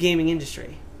to the gaming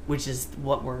industry, which is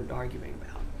what we're arguing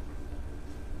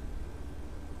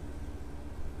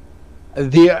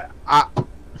about.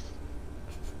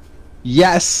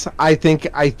 Yes, I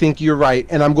think you're right,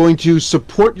 and I'm going to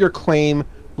support your claim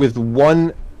with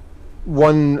one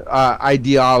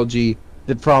ideology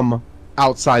that from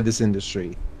outside this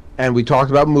industry. And we talked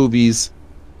about movies.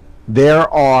 There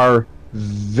are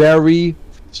very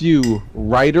few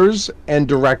writers and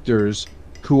directors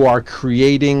who are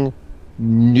creating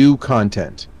new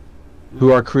content,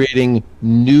 who are creating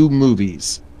new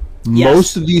movies. Yes.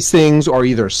 Most of these things are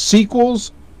either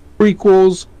sequels,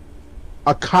 prequels,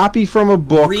 a copy from a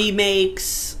book,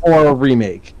 remakes, or a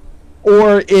remake.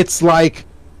 Or it's like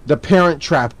the Parent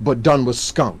Trap, but done with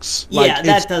skunks. Yeah,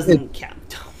 that doesn't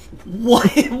count.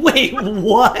 What? Wait,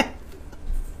 what?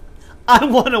 I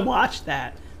want to watch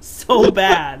that so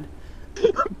bad.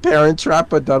 Parent Trap,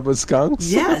 but done with skunks?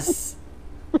 Yes.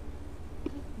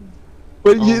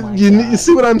 But you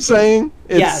see what I'm saying?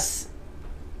 Yes.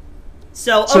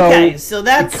 So okay, so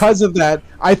that's because of that.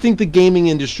 I think the gaming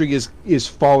industry is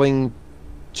falling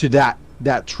to that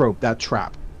trope, that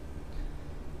trap.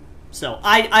 So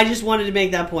I just wanted to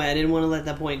make that point. I didn't want to let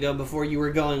that point go before you were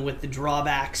going with the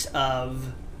drawbacks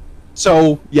of.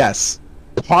 So yes,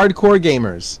 hardcore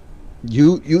gamers,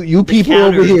 you people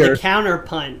over here, the counter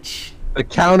punch. The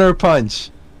counter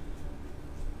punch.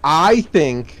 I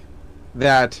think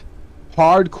that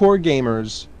hardcore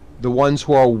gamers, the ones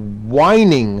who are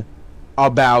whining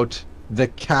about the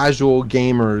casual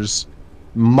gamers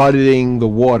muddying the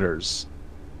waters,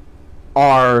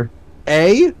 are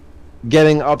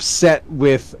getting upset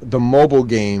with the mobile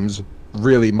games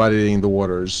really muddying the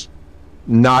waters,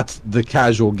 not the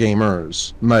casual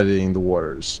gamers muddying the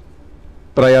waters.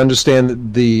 But I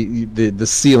understand the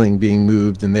ceiling being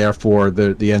moved, and therefore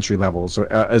the entry levels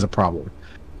is a problem.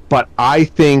 But I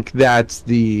think that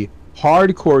the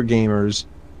hardcore gamers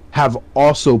have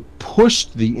also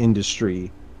pushed the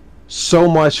industry so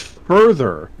much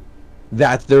further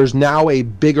that there's now a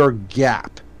bigger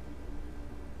gap.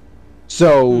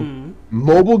 So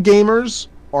mobile gamers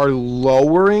are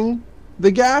lowering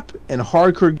the gap, and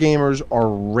hardcore gamers are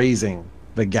raising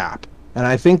the gap. And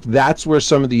I think that's where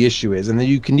some of the issue is. And then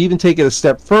you can even take it a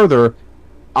step further.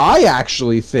 I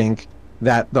actually think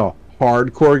that the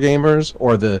hardcore gamers,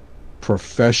 or the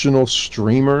professional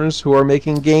streamers who are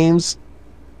making games,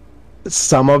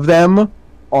 some of them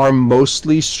are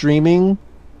mostly streaming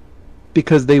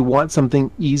because they want something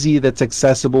easy that's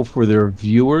accessible for their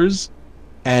viewers,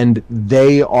 and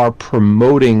they are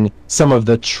promoting some of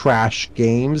the trash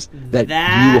games that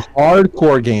you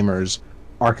hardcore gamers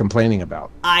are complaining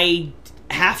about. I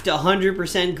have to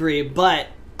 100% agree, but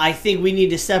I think we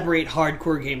need to separate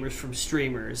hardcore gamers from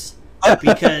streamers,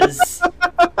 because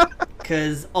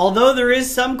although there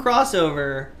is some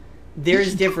crossover,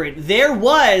 there's different. There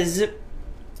was,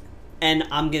 and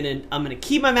I'm gonna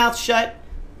keep my mouth shut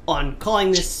on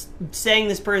saying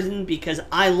this person, because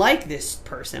I like this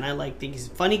person. I think he's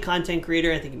a funny content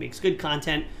creator. I think he makes good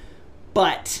content.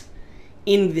 But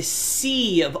in the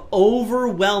sea of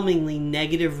overwhelmingly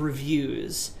negative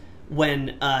reviews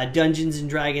when Dungeons and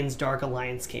Dragons Dark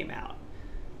Alliance came out,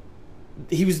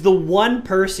 he was the one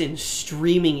person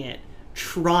streaming it,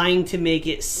 trying to make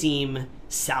it seem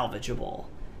salvageable,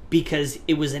 because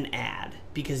it was an ad,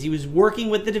 because he was working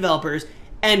with the developers.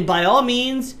 And by all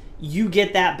means, you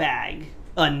get that bag,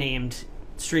 unnamed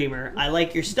streamer. I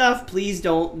like your stuff. Please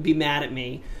don't be mad at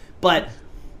me. But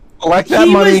collect that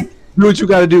money. Do what you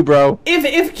got to do, bro.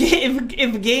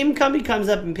 If a game company comes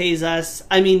up and pays us,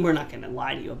 I mean, we're not going to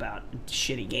lie to you about a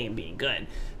shitty game being good.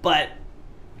 But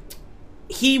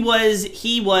he was.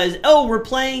 Oh, we're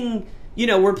playing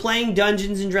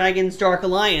Dungeons and Dragons Dark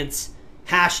Alliance.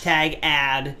 Hashtag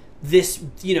ad. This,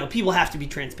 people have to be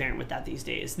transparent with that these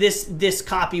days. This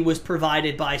copy was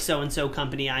provided by so-and-so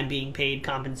company. I'm being paid,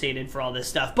 compensated for all this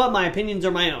stuff. But my opinions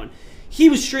are my own. He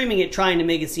was streaming it trying to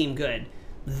make it seem good.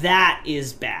 That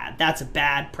is bad. That's a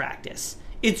bad practice.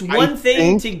 It's one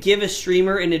thing to give a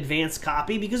streamer an advanced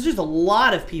copy, because there's a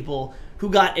lot of people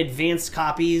who got advanced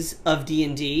copies of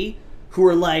D&D who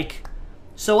are like,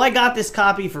 so I got this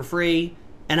copy for free,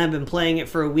 and I've been playing it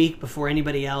for a week before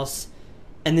anybody else,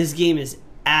 and this game is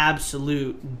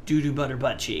absolute doo-doo butter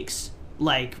butt cheeks,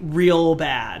 like real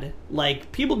bad.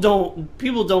 Like people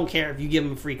don't care if you give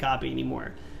them a free copy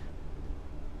anymore.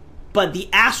 But the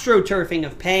astroturfing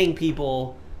of paying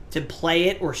people to play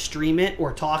it or stream it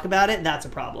or talk about it, that's a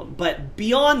problem. But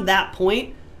beyond that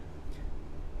point,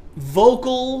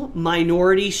 vocal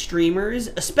minority streamers,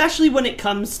 especially when it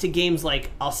comes to games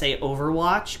like, I'll say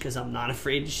Overwatch, because I'm not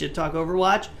afraid to shit talk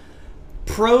Overwatch,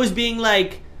 pros being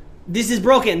like, this is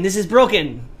broken, this is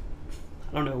broken.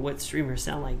 I don't know what streamers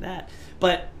sound like that.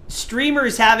 But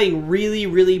streamers having really,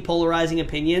 really polarizing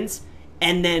opinions,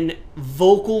 and then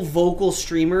vocal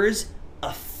streamers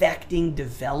affecting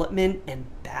development and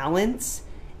balance,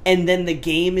 and then the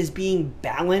game is being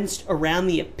balanced around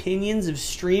the opinions of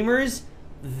streamers,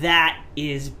 that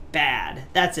is bad.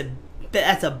 That's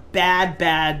a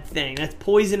bad thing. That's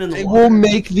poison in the water. I will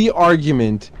make the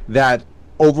argument that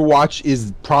Overwatch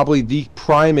is probably the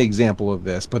prime example of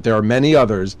this, but there are many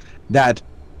others, that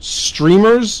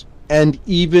streamers and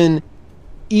even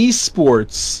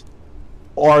esports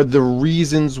are the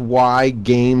reasons why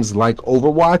games like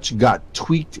Overwatch got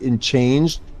tweaked and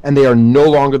changed and they are no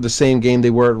longer the same game they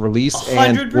were at release.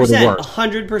 100%.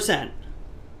 100%.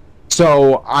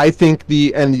 So I think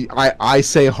I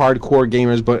say hardcore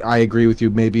gamers, but I agree with you.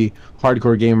 Maybe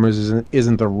hardcore gamers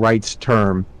isn't the right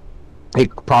term. It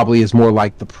probably is more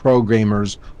like the pro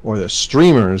gamers or the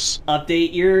streamers.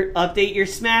 Update your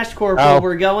Smash Corporal. Oh.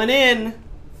 We're going in.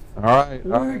 All right,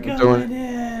 we're going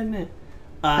in.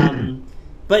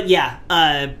 But yeah,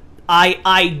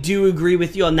 I do agree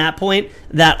with you on that point.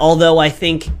 That although I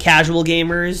think casual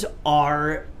gamers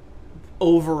are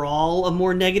overall a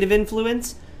more negative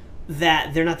influence,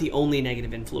 that they're not the only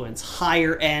negative influence.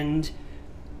 Higher end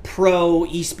pro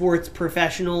esports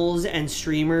professionals and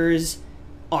streamers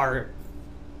are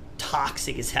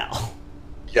toxic as hell.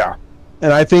 Yeah.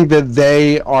 And I think that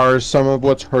they are some of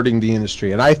what's hurting the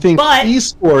industry. And I think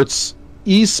esports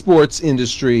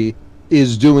industry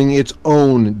is doing its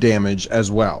own damage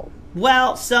as well.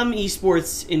 Well, some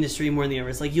esports industry more than the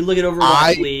others. Like you look at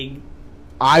Overwatch League.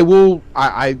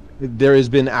 There has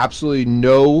been absolutely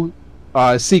no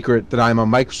secret that I'm a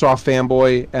Microsoft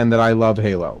fanboy and that I love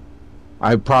Halo.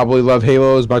 I probably love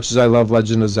Halo as much as I love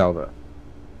Legend of Zelda.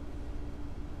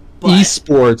 But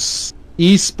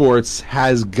esports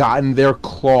has gotten their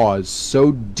claws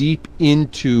so deep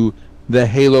into the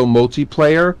Halo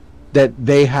multiplayer that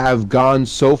they have gone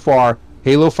so far.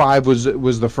 Halo 5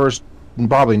 was the first,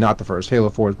 probably not the first. Halo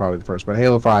 4 is probably the first, but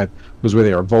Halo 5 was where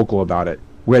they were vocal about it,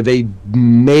 where they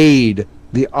made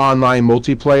the online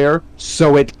multiplayer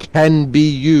so it can be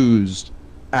used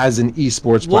as an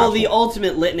esports platform. Well, the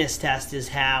ultimate litmus test is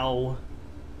how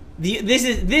this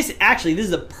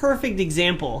is a perfect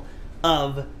example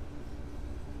of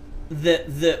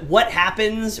the what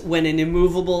happens when an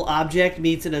immovable object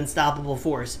meets an unstoppable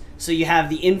force. So you have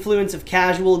the influence of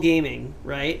casual gaming,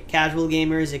 right? Casual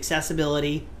gamers,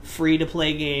 accessibility, free to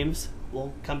play games.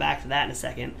 We'll come back to that in a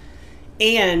second.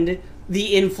 And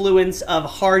the influence of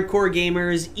hardcore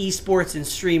gamers, esports, and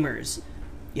streamers.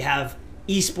 You have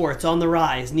esports on the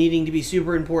rise, needing to be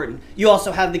super important. You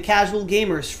also have the casual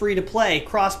gamers, free to play,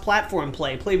 cross-platform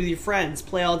play with your friends,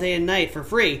 play all day and night for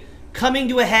free, coming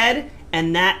to a head,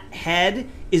 and that head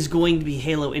is going to be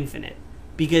Halo Infinite.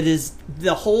 Because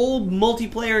the whole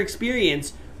multiplayer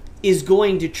experience is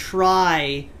going to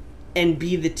try and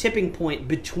be the tipping point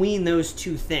between those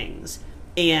two things.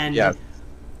 And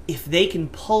if they can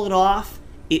pull it off,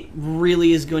 it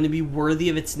really is going to be worthy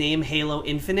of its name, Halo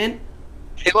Infinite.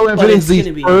 Halo Infinite is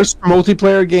the first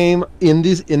multiplayer game in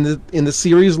the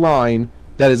series line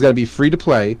that is going to be free to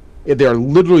play. They are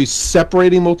literally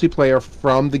separating multiplayer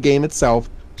from the game itself,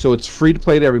 so it's free to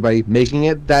play to everybody, making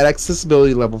it that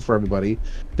accessibility level for everybody.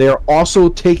 They are also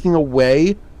taking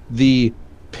away the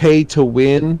pay to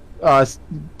win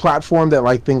platform that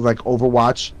like things like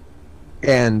Overwatch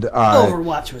and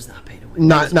Overwatch was not pay to win.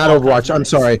 Not Overwatch. I'm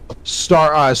sorry.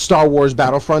 Star Wars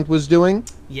Battlefront was doing.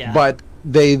 Yeah. But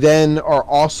they then are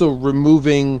also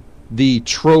removing the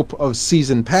trope of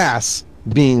season pass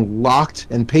being locked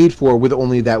and paid for with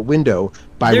only that window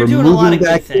by removing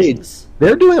that gate.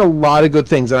 They're doing a lot of good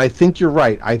things, and I think you're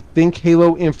right. I think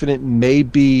Halo Infinite may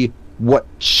be what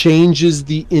changes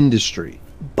the industry.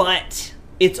 But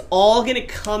it's all going to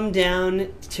come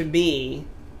down to me,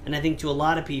 and I think to a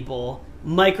lot of people,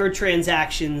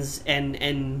 microtransactions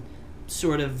and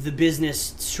sort of the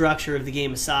business structure of the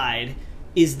game aside,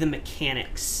 is the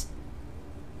mechanics.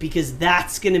 Because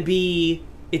that's going to be...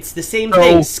 It's the same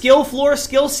thing. Skill floor,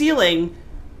 skill ceiling.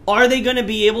 Are they going to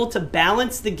be able to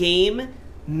balance the game,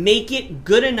 make it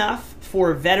good enough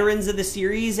for veterans of the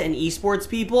series and esports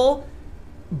people,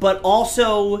 but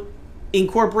also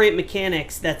incorporate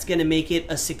mechanics that's going to make it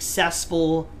a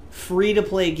successful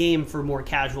free-to-play game for more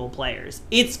casual players?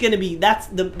 It's going to be... That's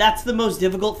the most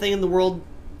difficult thing in the world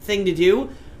thing to do.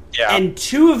 Yeah. And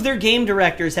 2 of their game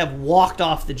directors have walked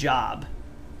off the job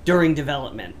during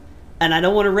development. And I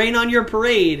don't want to rain on your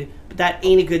parade, but that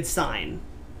ain't a good sign.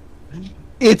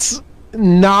 It's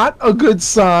not a good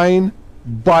sign,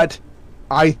 but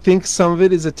I think some of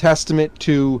it is a testament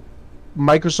to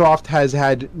Microsoft has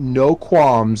had no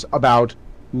qualms about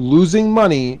losing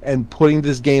money and putting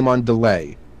this game on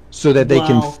delay so that they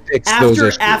can fix those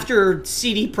issues. After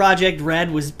CD Projekt Red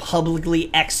was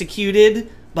publicly executed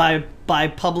by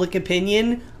public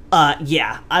opinion,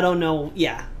 yeah, I don't know,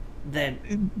 yeah.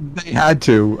 Then they had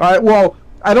to. Well,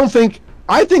 I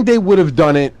think they would have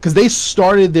done it because they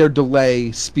started their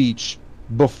delay speech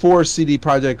before CD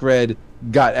Projekt Red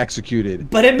got executed.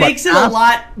 But it makes it a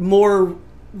lot more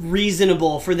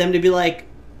reasonable for them to be like,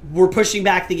 we're pushing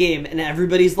back the game, and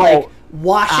everybody's like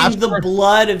washing the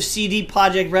blood of CD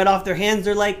Projekt Red off their hands.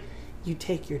 They're like, you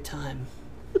take your time.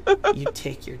 You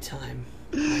take your time,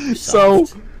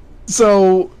 Microsoft.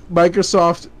 So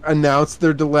Microsoft announced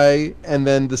their delay, and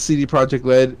then the CD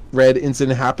Projekt Red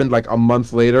incident happened like a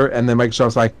month later, and then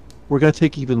Microsoft's like, "We're gonna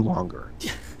take even longer,"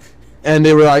 and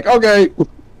they were like, "Okay."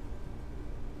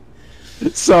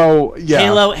 So yeah,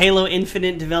 Halo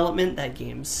Infinite development.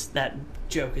 That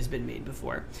joke has been made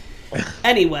before.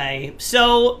 Anyway,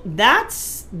 so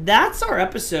that's our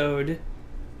episode.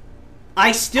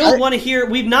 I still want to hear.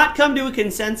 We've not come to a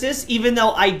consensus, even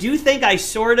though I do think I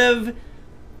sort of,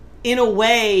 in a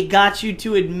way, got you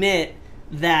to admit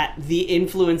that the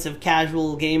influence of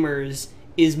casual gamers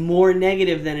is more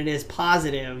negative than it is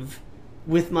positive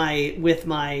with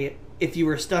my if you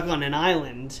were stuck on an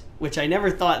island, which I never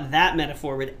thought that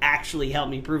metaphor would actually help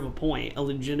me prove a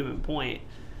legitimate point.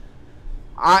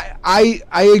 I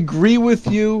agree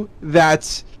with you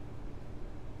that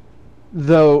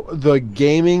the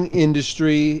gaming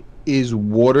industry is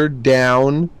watered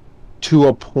down to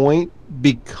a point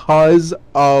because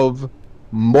of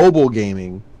mobile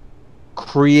gaming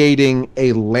creating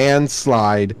a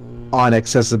landslide on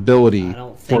accessibility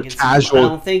for casual. I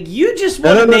don't think you just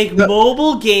want to make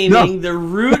mobile gaming the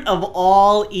root of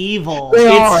all evil.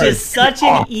 It's just such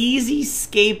an easy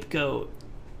scapegoat.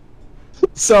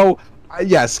 So,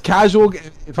 yes, casual.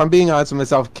 If I'm being honest with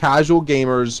myself, casual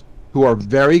gamers who are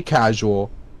very casual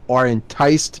are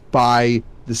enticed by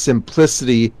the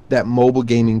simplicity that mobile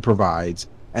gaming provides,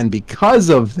 and because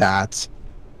of that,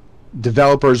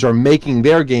 developers are making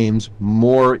their games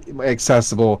more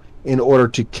accessible in order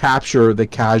to capture the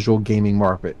casual gaming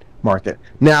market.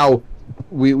 Now,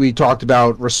 we talked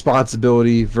about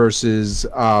responsibility versus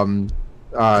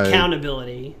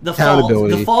accountability. The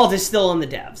fault is still on the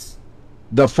devs.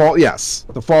 The fault, yes,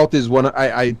 the fault is one.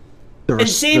 And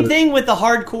same thing with the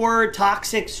hardcore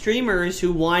toxic streamers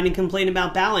who whine and complain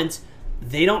about balance.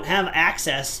 They don't have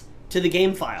access to the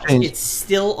game files. It's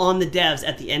still on the devs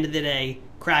at the end of the day,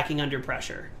 cracking under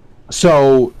pressure.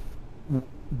 So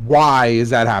why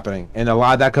is that happening? And a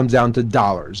lot of that comes down to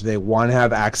dollars. They want to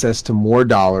have access to more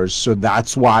dollars, so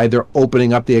that's why they're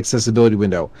opening up the accessibility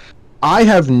window. I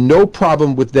have no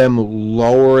problem with them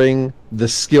lowering the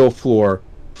skill floor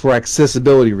for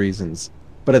accessibility reasons,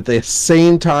 but at the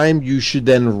same time, you should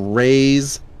then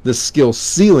raise the skill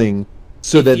ceiling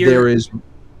so that there is more.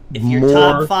 If your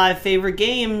top 5 favorite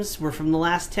games were from the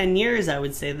last 10 years, I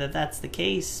would say that that's the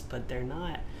case, but they're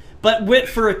not. But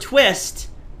for a twist,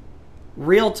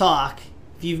 real talk,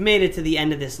 if you've made it to the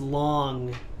end of this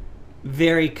long,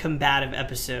 very combative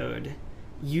episode,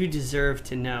 you deserve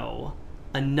to know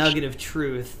a nugget of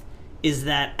truth is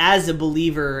that as a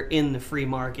believer in the free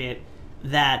market,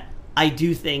 that I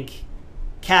do think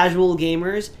casual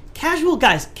gamers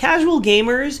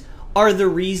are the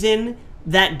reason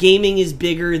that gaming is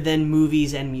bigger than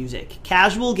movies and music.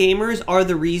 Casual gamers are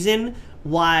the reason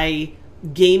why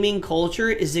gaming culture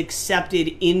is accepted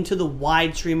into the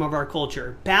wide stream of our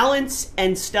culture. Balance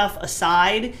and stuff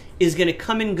aside is going to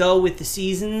come and go with the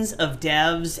seasons of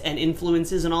devs and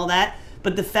influences and all that.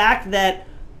 But the fact that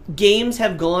games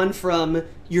have gone from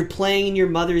you're playing in your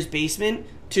mother's basement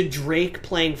to Drake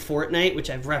playing Fortnite, which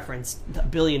I've referenced a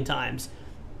billion times.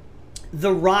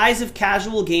 The rise of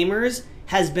casual gamers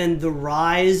has been the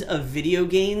rise of video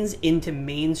games into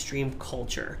mainstream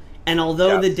culture. And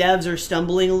although the devs are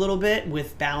stumbling a little bit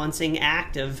with balancing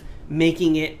act of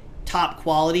making it top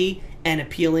quality and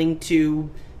appealing to,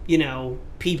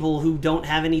 people who don't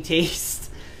have any taste,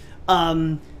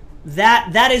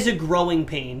 that is a growing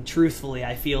pain, truthfully,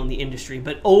 I feel, in the industry.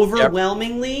 But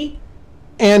overwhelmingly,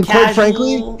 and quite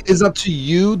frankly, it's up to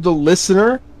you, the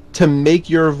listener, to make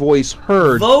your voice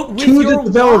heard. Vote with your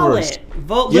wallet.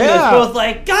 Vote with both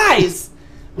guys,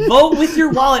 vote with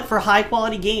your wallet for high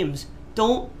quality games.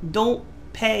 Don't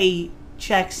pay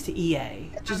checks to EA.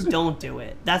 Just don't do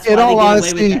it. That's why they get away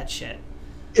with that shit.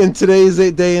 In today's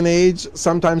day and age,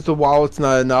 sometimes the wallet's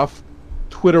not enough.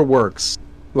 Twitter works.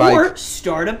 Or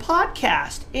start a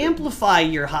podcast. Amplify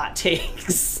your hot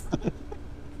takes.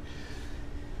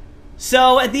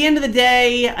 So, at the end of the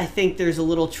day, I think there's a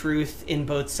little truth in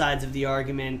both sides of the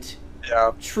argument.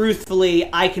 Yeah. Truthfully,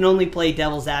 I can only play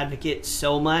devil's advocate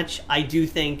so much. I do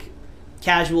think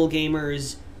casual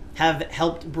gamers have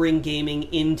helped bring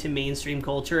gaming into mainstream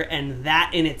culture, and that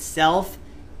in itself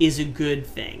is a good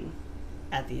thing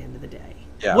at the end of the day.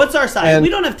 Yeah. What's our side? We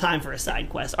don't have time for a side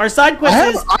quest. Our side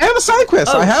quest is... I have a side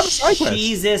quest. I have a side quest.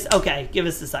 Jesus. Okay, give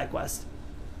us the side quest.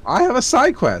 I have a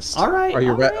side quest. All right. Are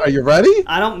you ready?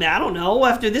 I don't know.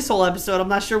 After this whole episode, I'm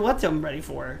not sure what I'm ready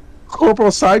for.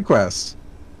 Corporal side quest.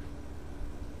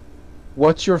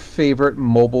 What's your favorite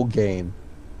mobile game?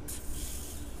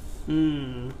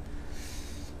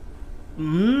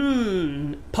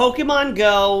 Pokemon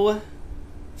Go,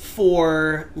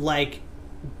 for like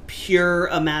pure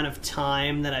amount of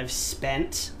time that I've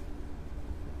spent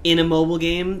in a mobile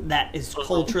game that is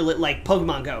culturally, like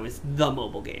Pokemon Go is the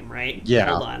mobile game, right? Yeah.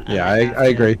 Hold on. I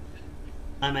agree.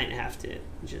 I might have to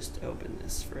just open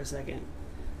this for a second.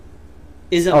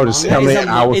 Is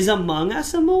is Among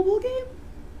Us a mobile game?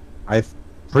 I'm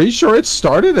pretty sure it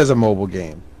started as a mobile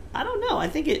game. I don't know. I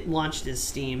think it launched as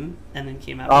Steam and then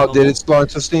came out. Oh, did it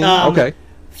launch as Steam? Okay.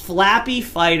 Flappy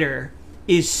Fighter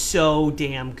is so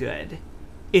damn good.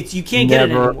 You can't get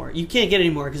it anymore. You can't get it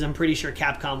anymore because I'm pretty sure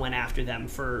Capcom went after them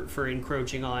for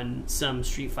encroaching on some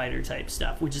Street Fighter type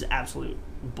stuff, which is absolute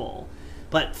bull.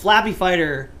 But Flappy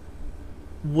Fighter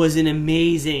was an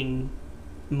amazing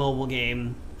mobile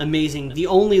game. Amazing. The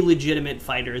only legitimate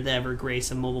fighter that ever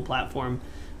graced a mobile platform.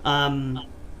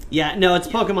 Yeah, no, it's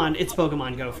Pokemon. It's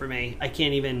Pokemon Go for me. I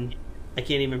can't even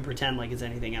pretend like it's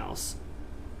anything else.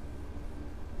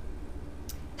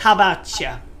 How about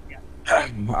you?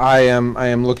 I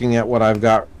am looking at what I've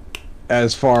got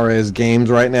as far as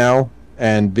games right now,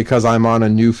 and because I'm on a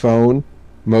new phone,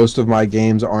 most of my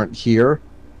games aren't here,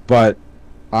 but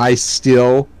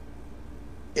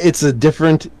it's a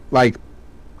different like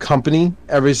company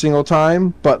every single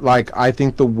time, but like I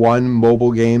think the one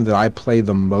mobile game that I play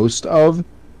the most of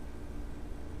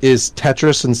is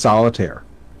Tetris and Solitaire.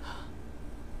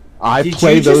 Did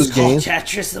play you those just games. Call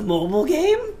Tetris a mobile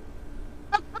game?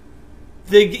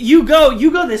 You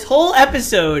go this whole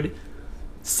episode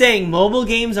saying mobile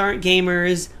games aren't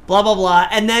gamers, blah blah blah,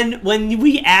 and then when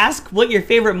we ask what your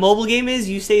favorite mobile game is,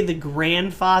 you say the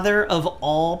grandfather of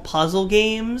all puzzle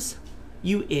games.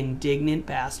 You indignant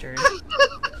bastard.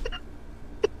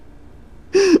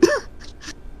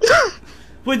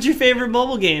 What's your favorite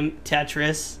mobile game?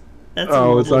 Tetris. That's a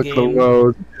mobile it's not game. gonna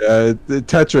load.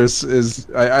 Tetris is.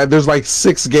 There's like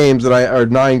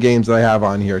 9 games that I have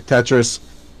on here. Tetris,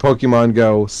 Pokemon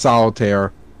Go,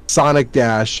 Solitaire, Sonic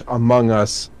Dash, Among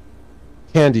Us,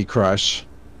 Candy Crush.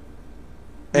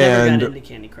 Never got into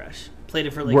Candy Crush. Played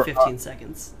it for like 15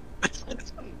 seconds.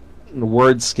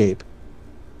 Wordscape.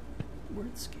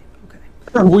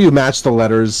 Okay. Will you match the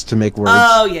letters to make words?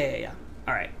 Oh yeah.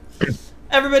 All right,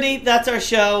 everybody, that's our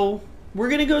show. We're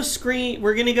gonna go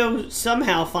We're gonna go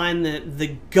somehow find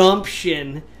the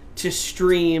gumption to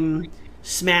stream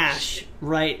Smash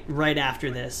right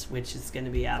after this, which is gonna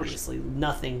be obviously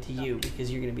nothing to you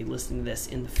because you're gonna be listening to this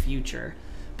in the future.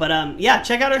 But yeah,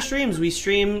 check out our streams. We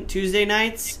stream Tuesday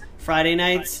nights, Friday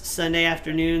nights, Sunday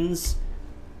afternoons,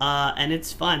 and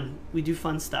it's fun. We do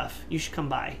fun stuff. You should come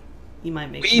by. You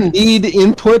might make. We need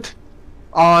input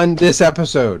on this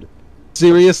episode.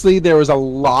 Seriously, there was a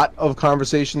lot of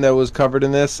conversation that was covered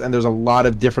in this, and there's a lot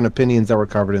of different opinions that were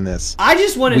covered in this. I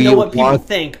just want to know what people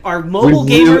think. Are mobile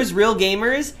gamers real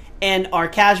gamers, and are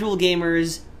casual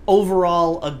gamers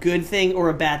overall a good thing or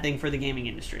a bad thing for the gaming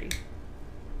industry?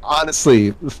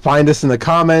 Honestly, find us in the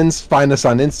comments, find us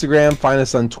on Instagram, find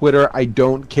us on Twitter. I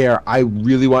don't care. I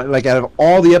really want, like, out of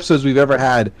all the episodes we've ever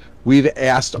had, we've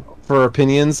asked for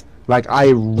opinions. Like, I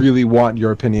really want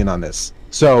your opinion on this.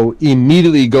 So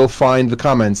immediately go find the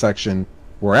comment section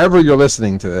wherever you're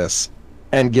listening to this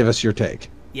and give us your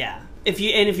take. Yeah. If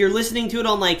you're listening to it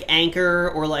on like Anchor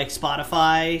or like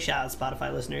Spotify, shout out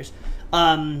Spotify listeners,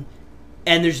 and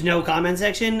there's no comment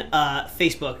section,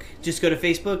 Facebook. Just go to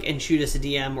Facebook and shoot us a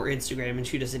DM, or Instagram and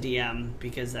shoot us a DM,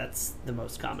 because that's the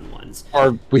most common ones.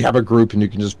 Or we have a group and you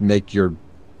can just make your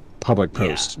public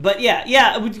post. Yeah. But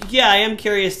yeah, I am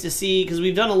curious to see, because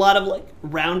we've done a lot of like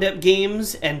roundup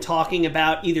games and talking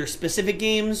about either specific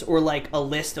games or like a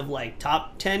list of like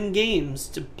top 10 games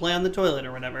to play on the toilet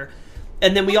or whatever.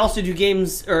 And then we also do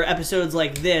games or episodes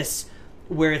like this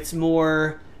where it's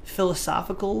more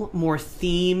philosophical, more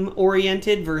theme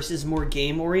oriented versus more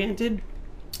game oriented.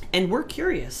 And we're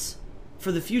curious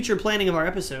for the future planning of our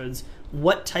episodes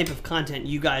what type of content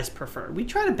you guys prefer. We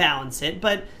try to balance it,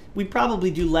 but we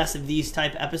probably do less of these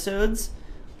type episodes,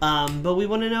 but we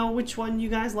want to know which one you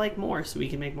guys like more so we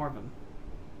can make more of them.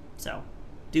 So,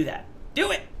 do that.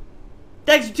 Do it!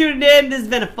 Thanks for tuning in. This has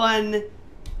been a fun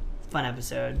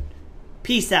episode.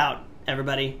 Peace out,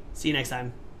 everybody. See you next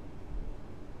time.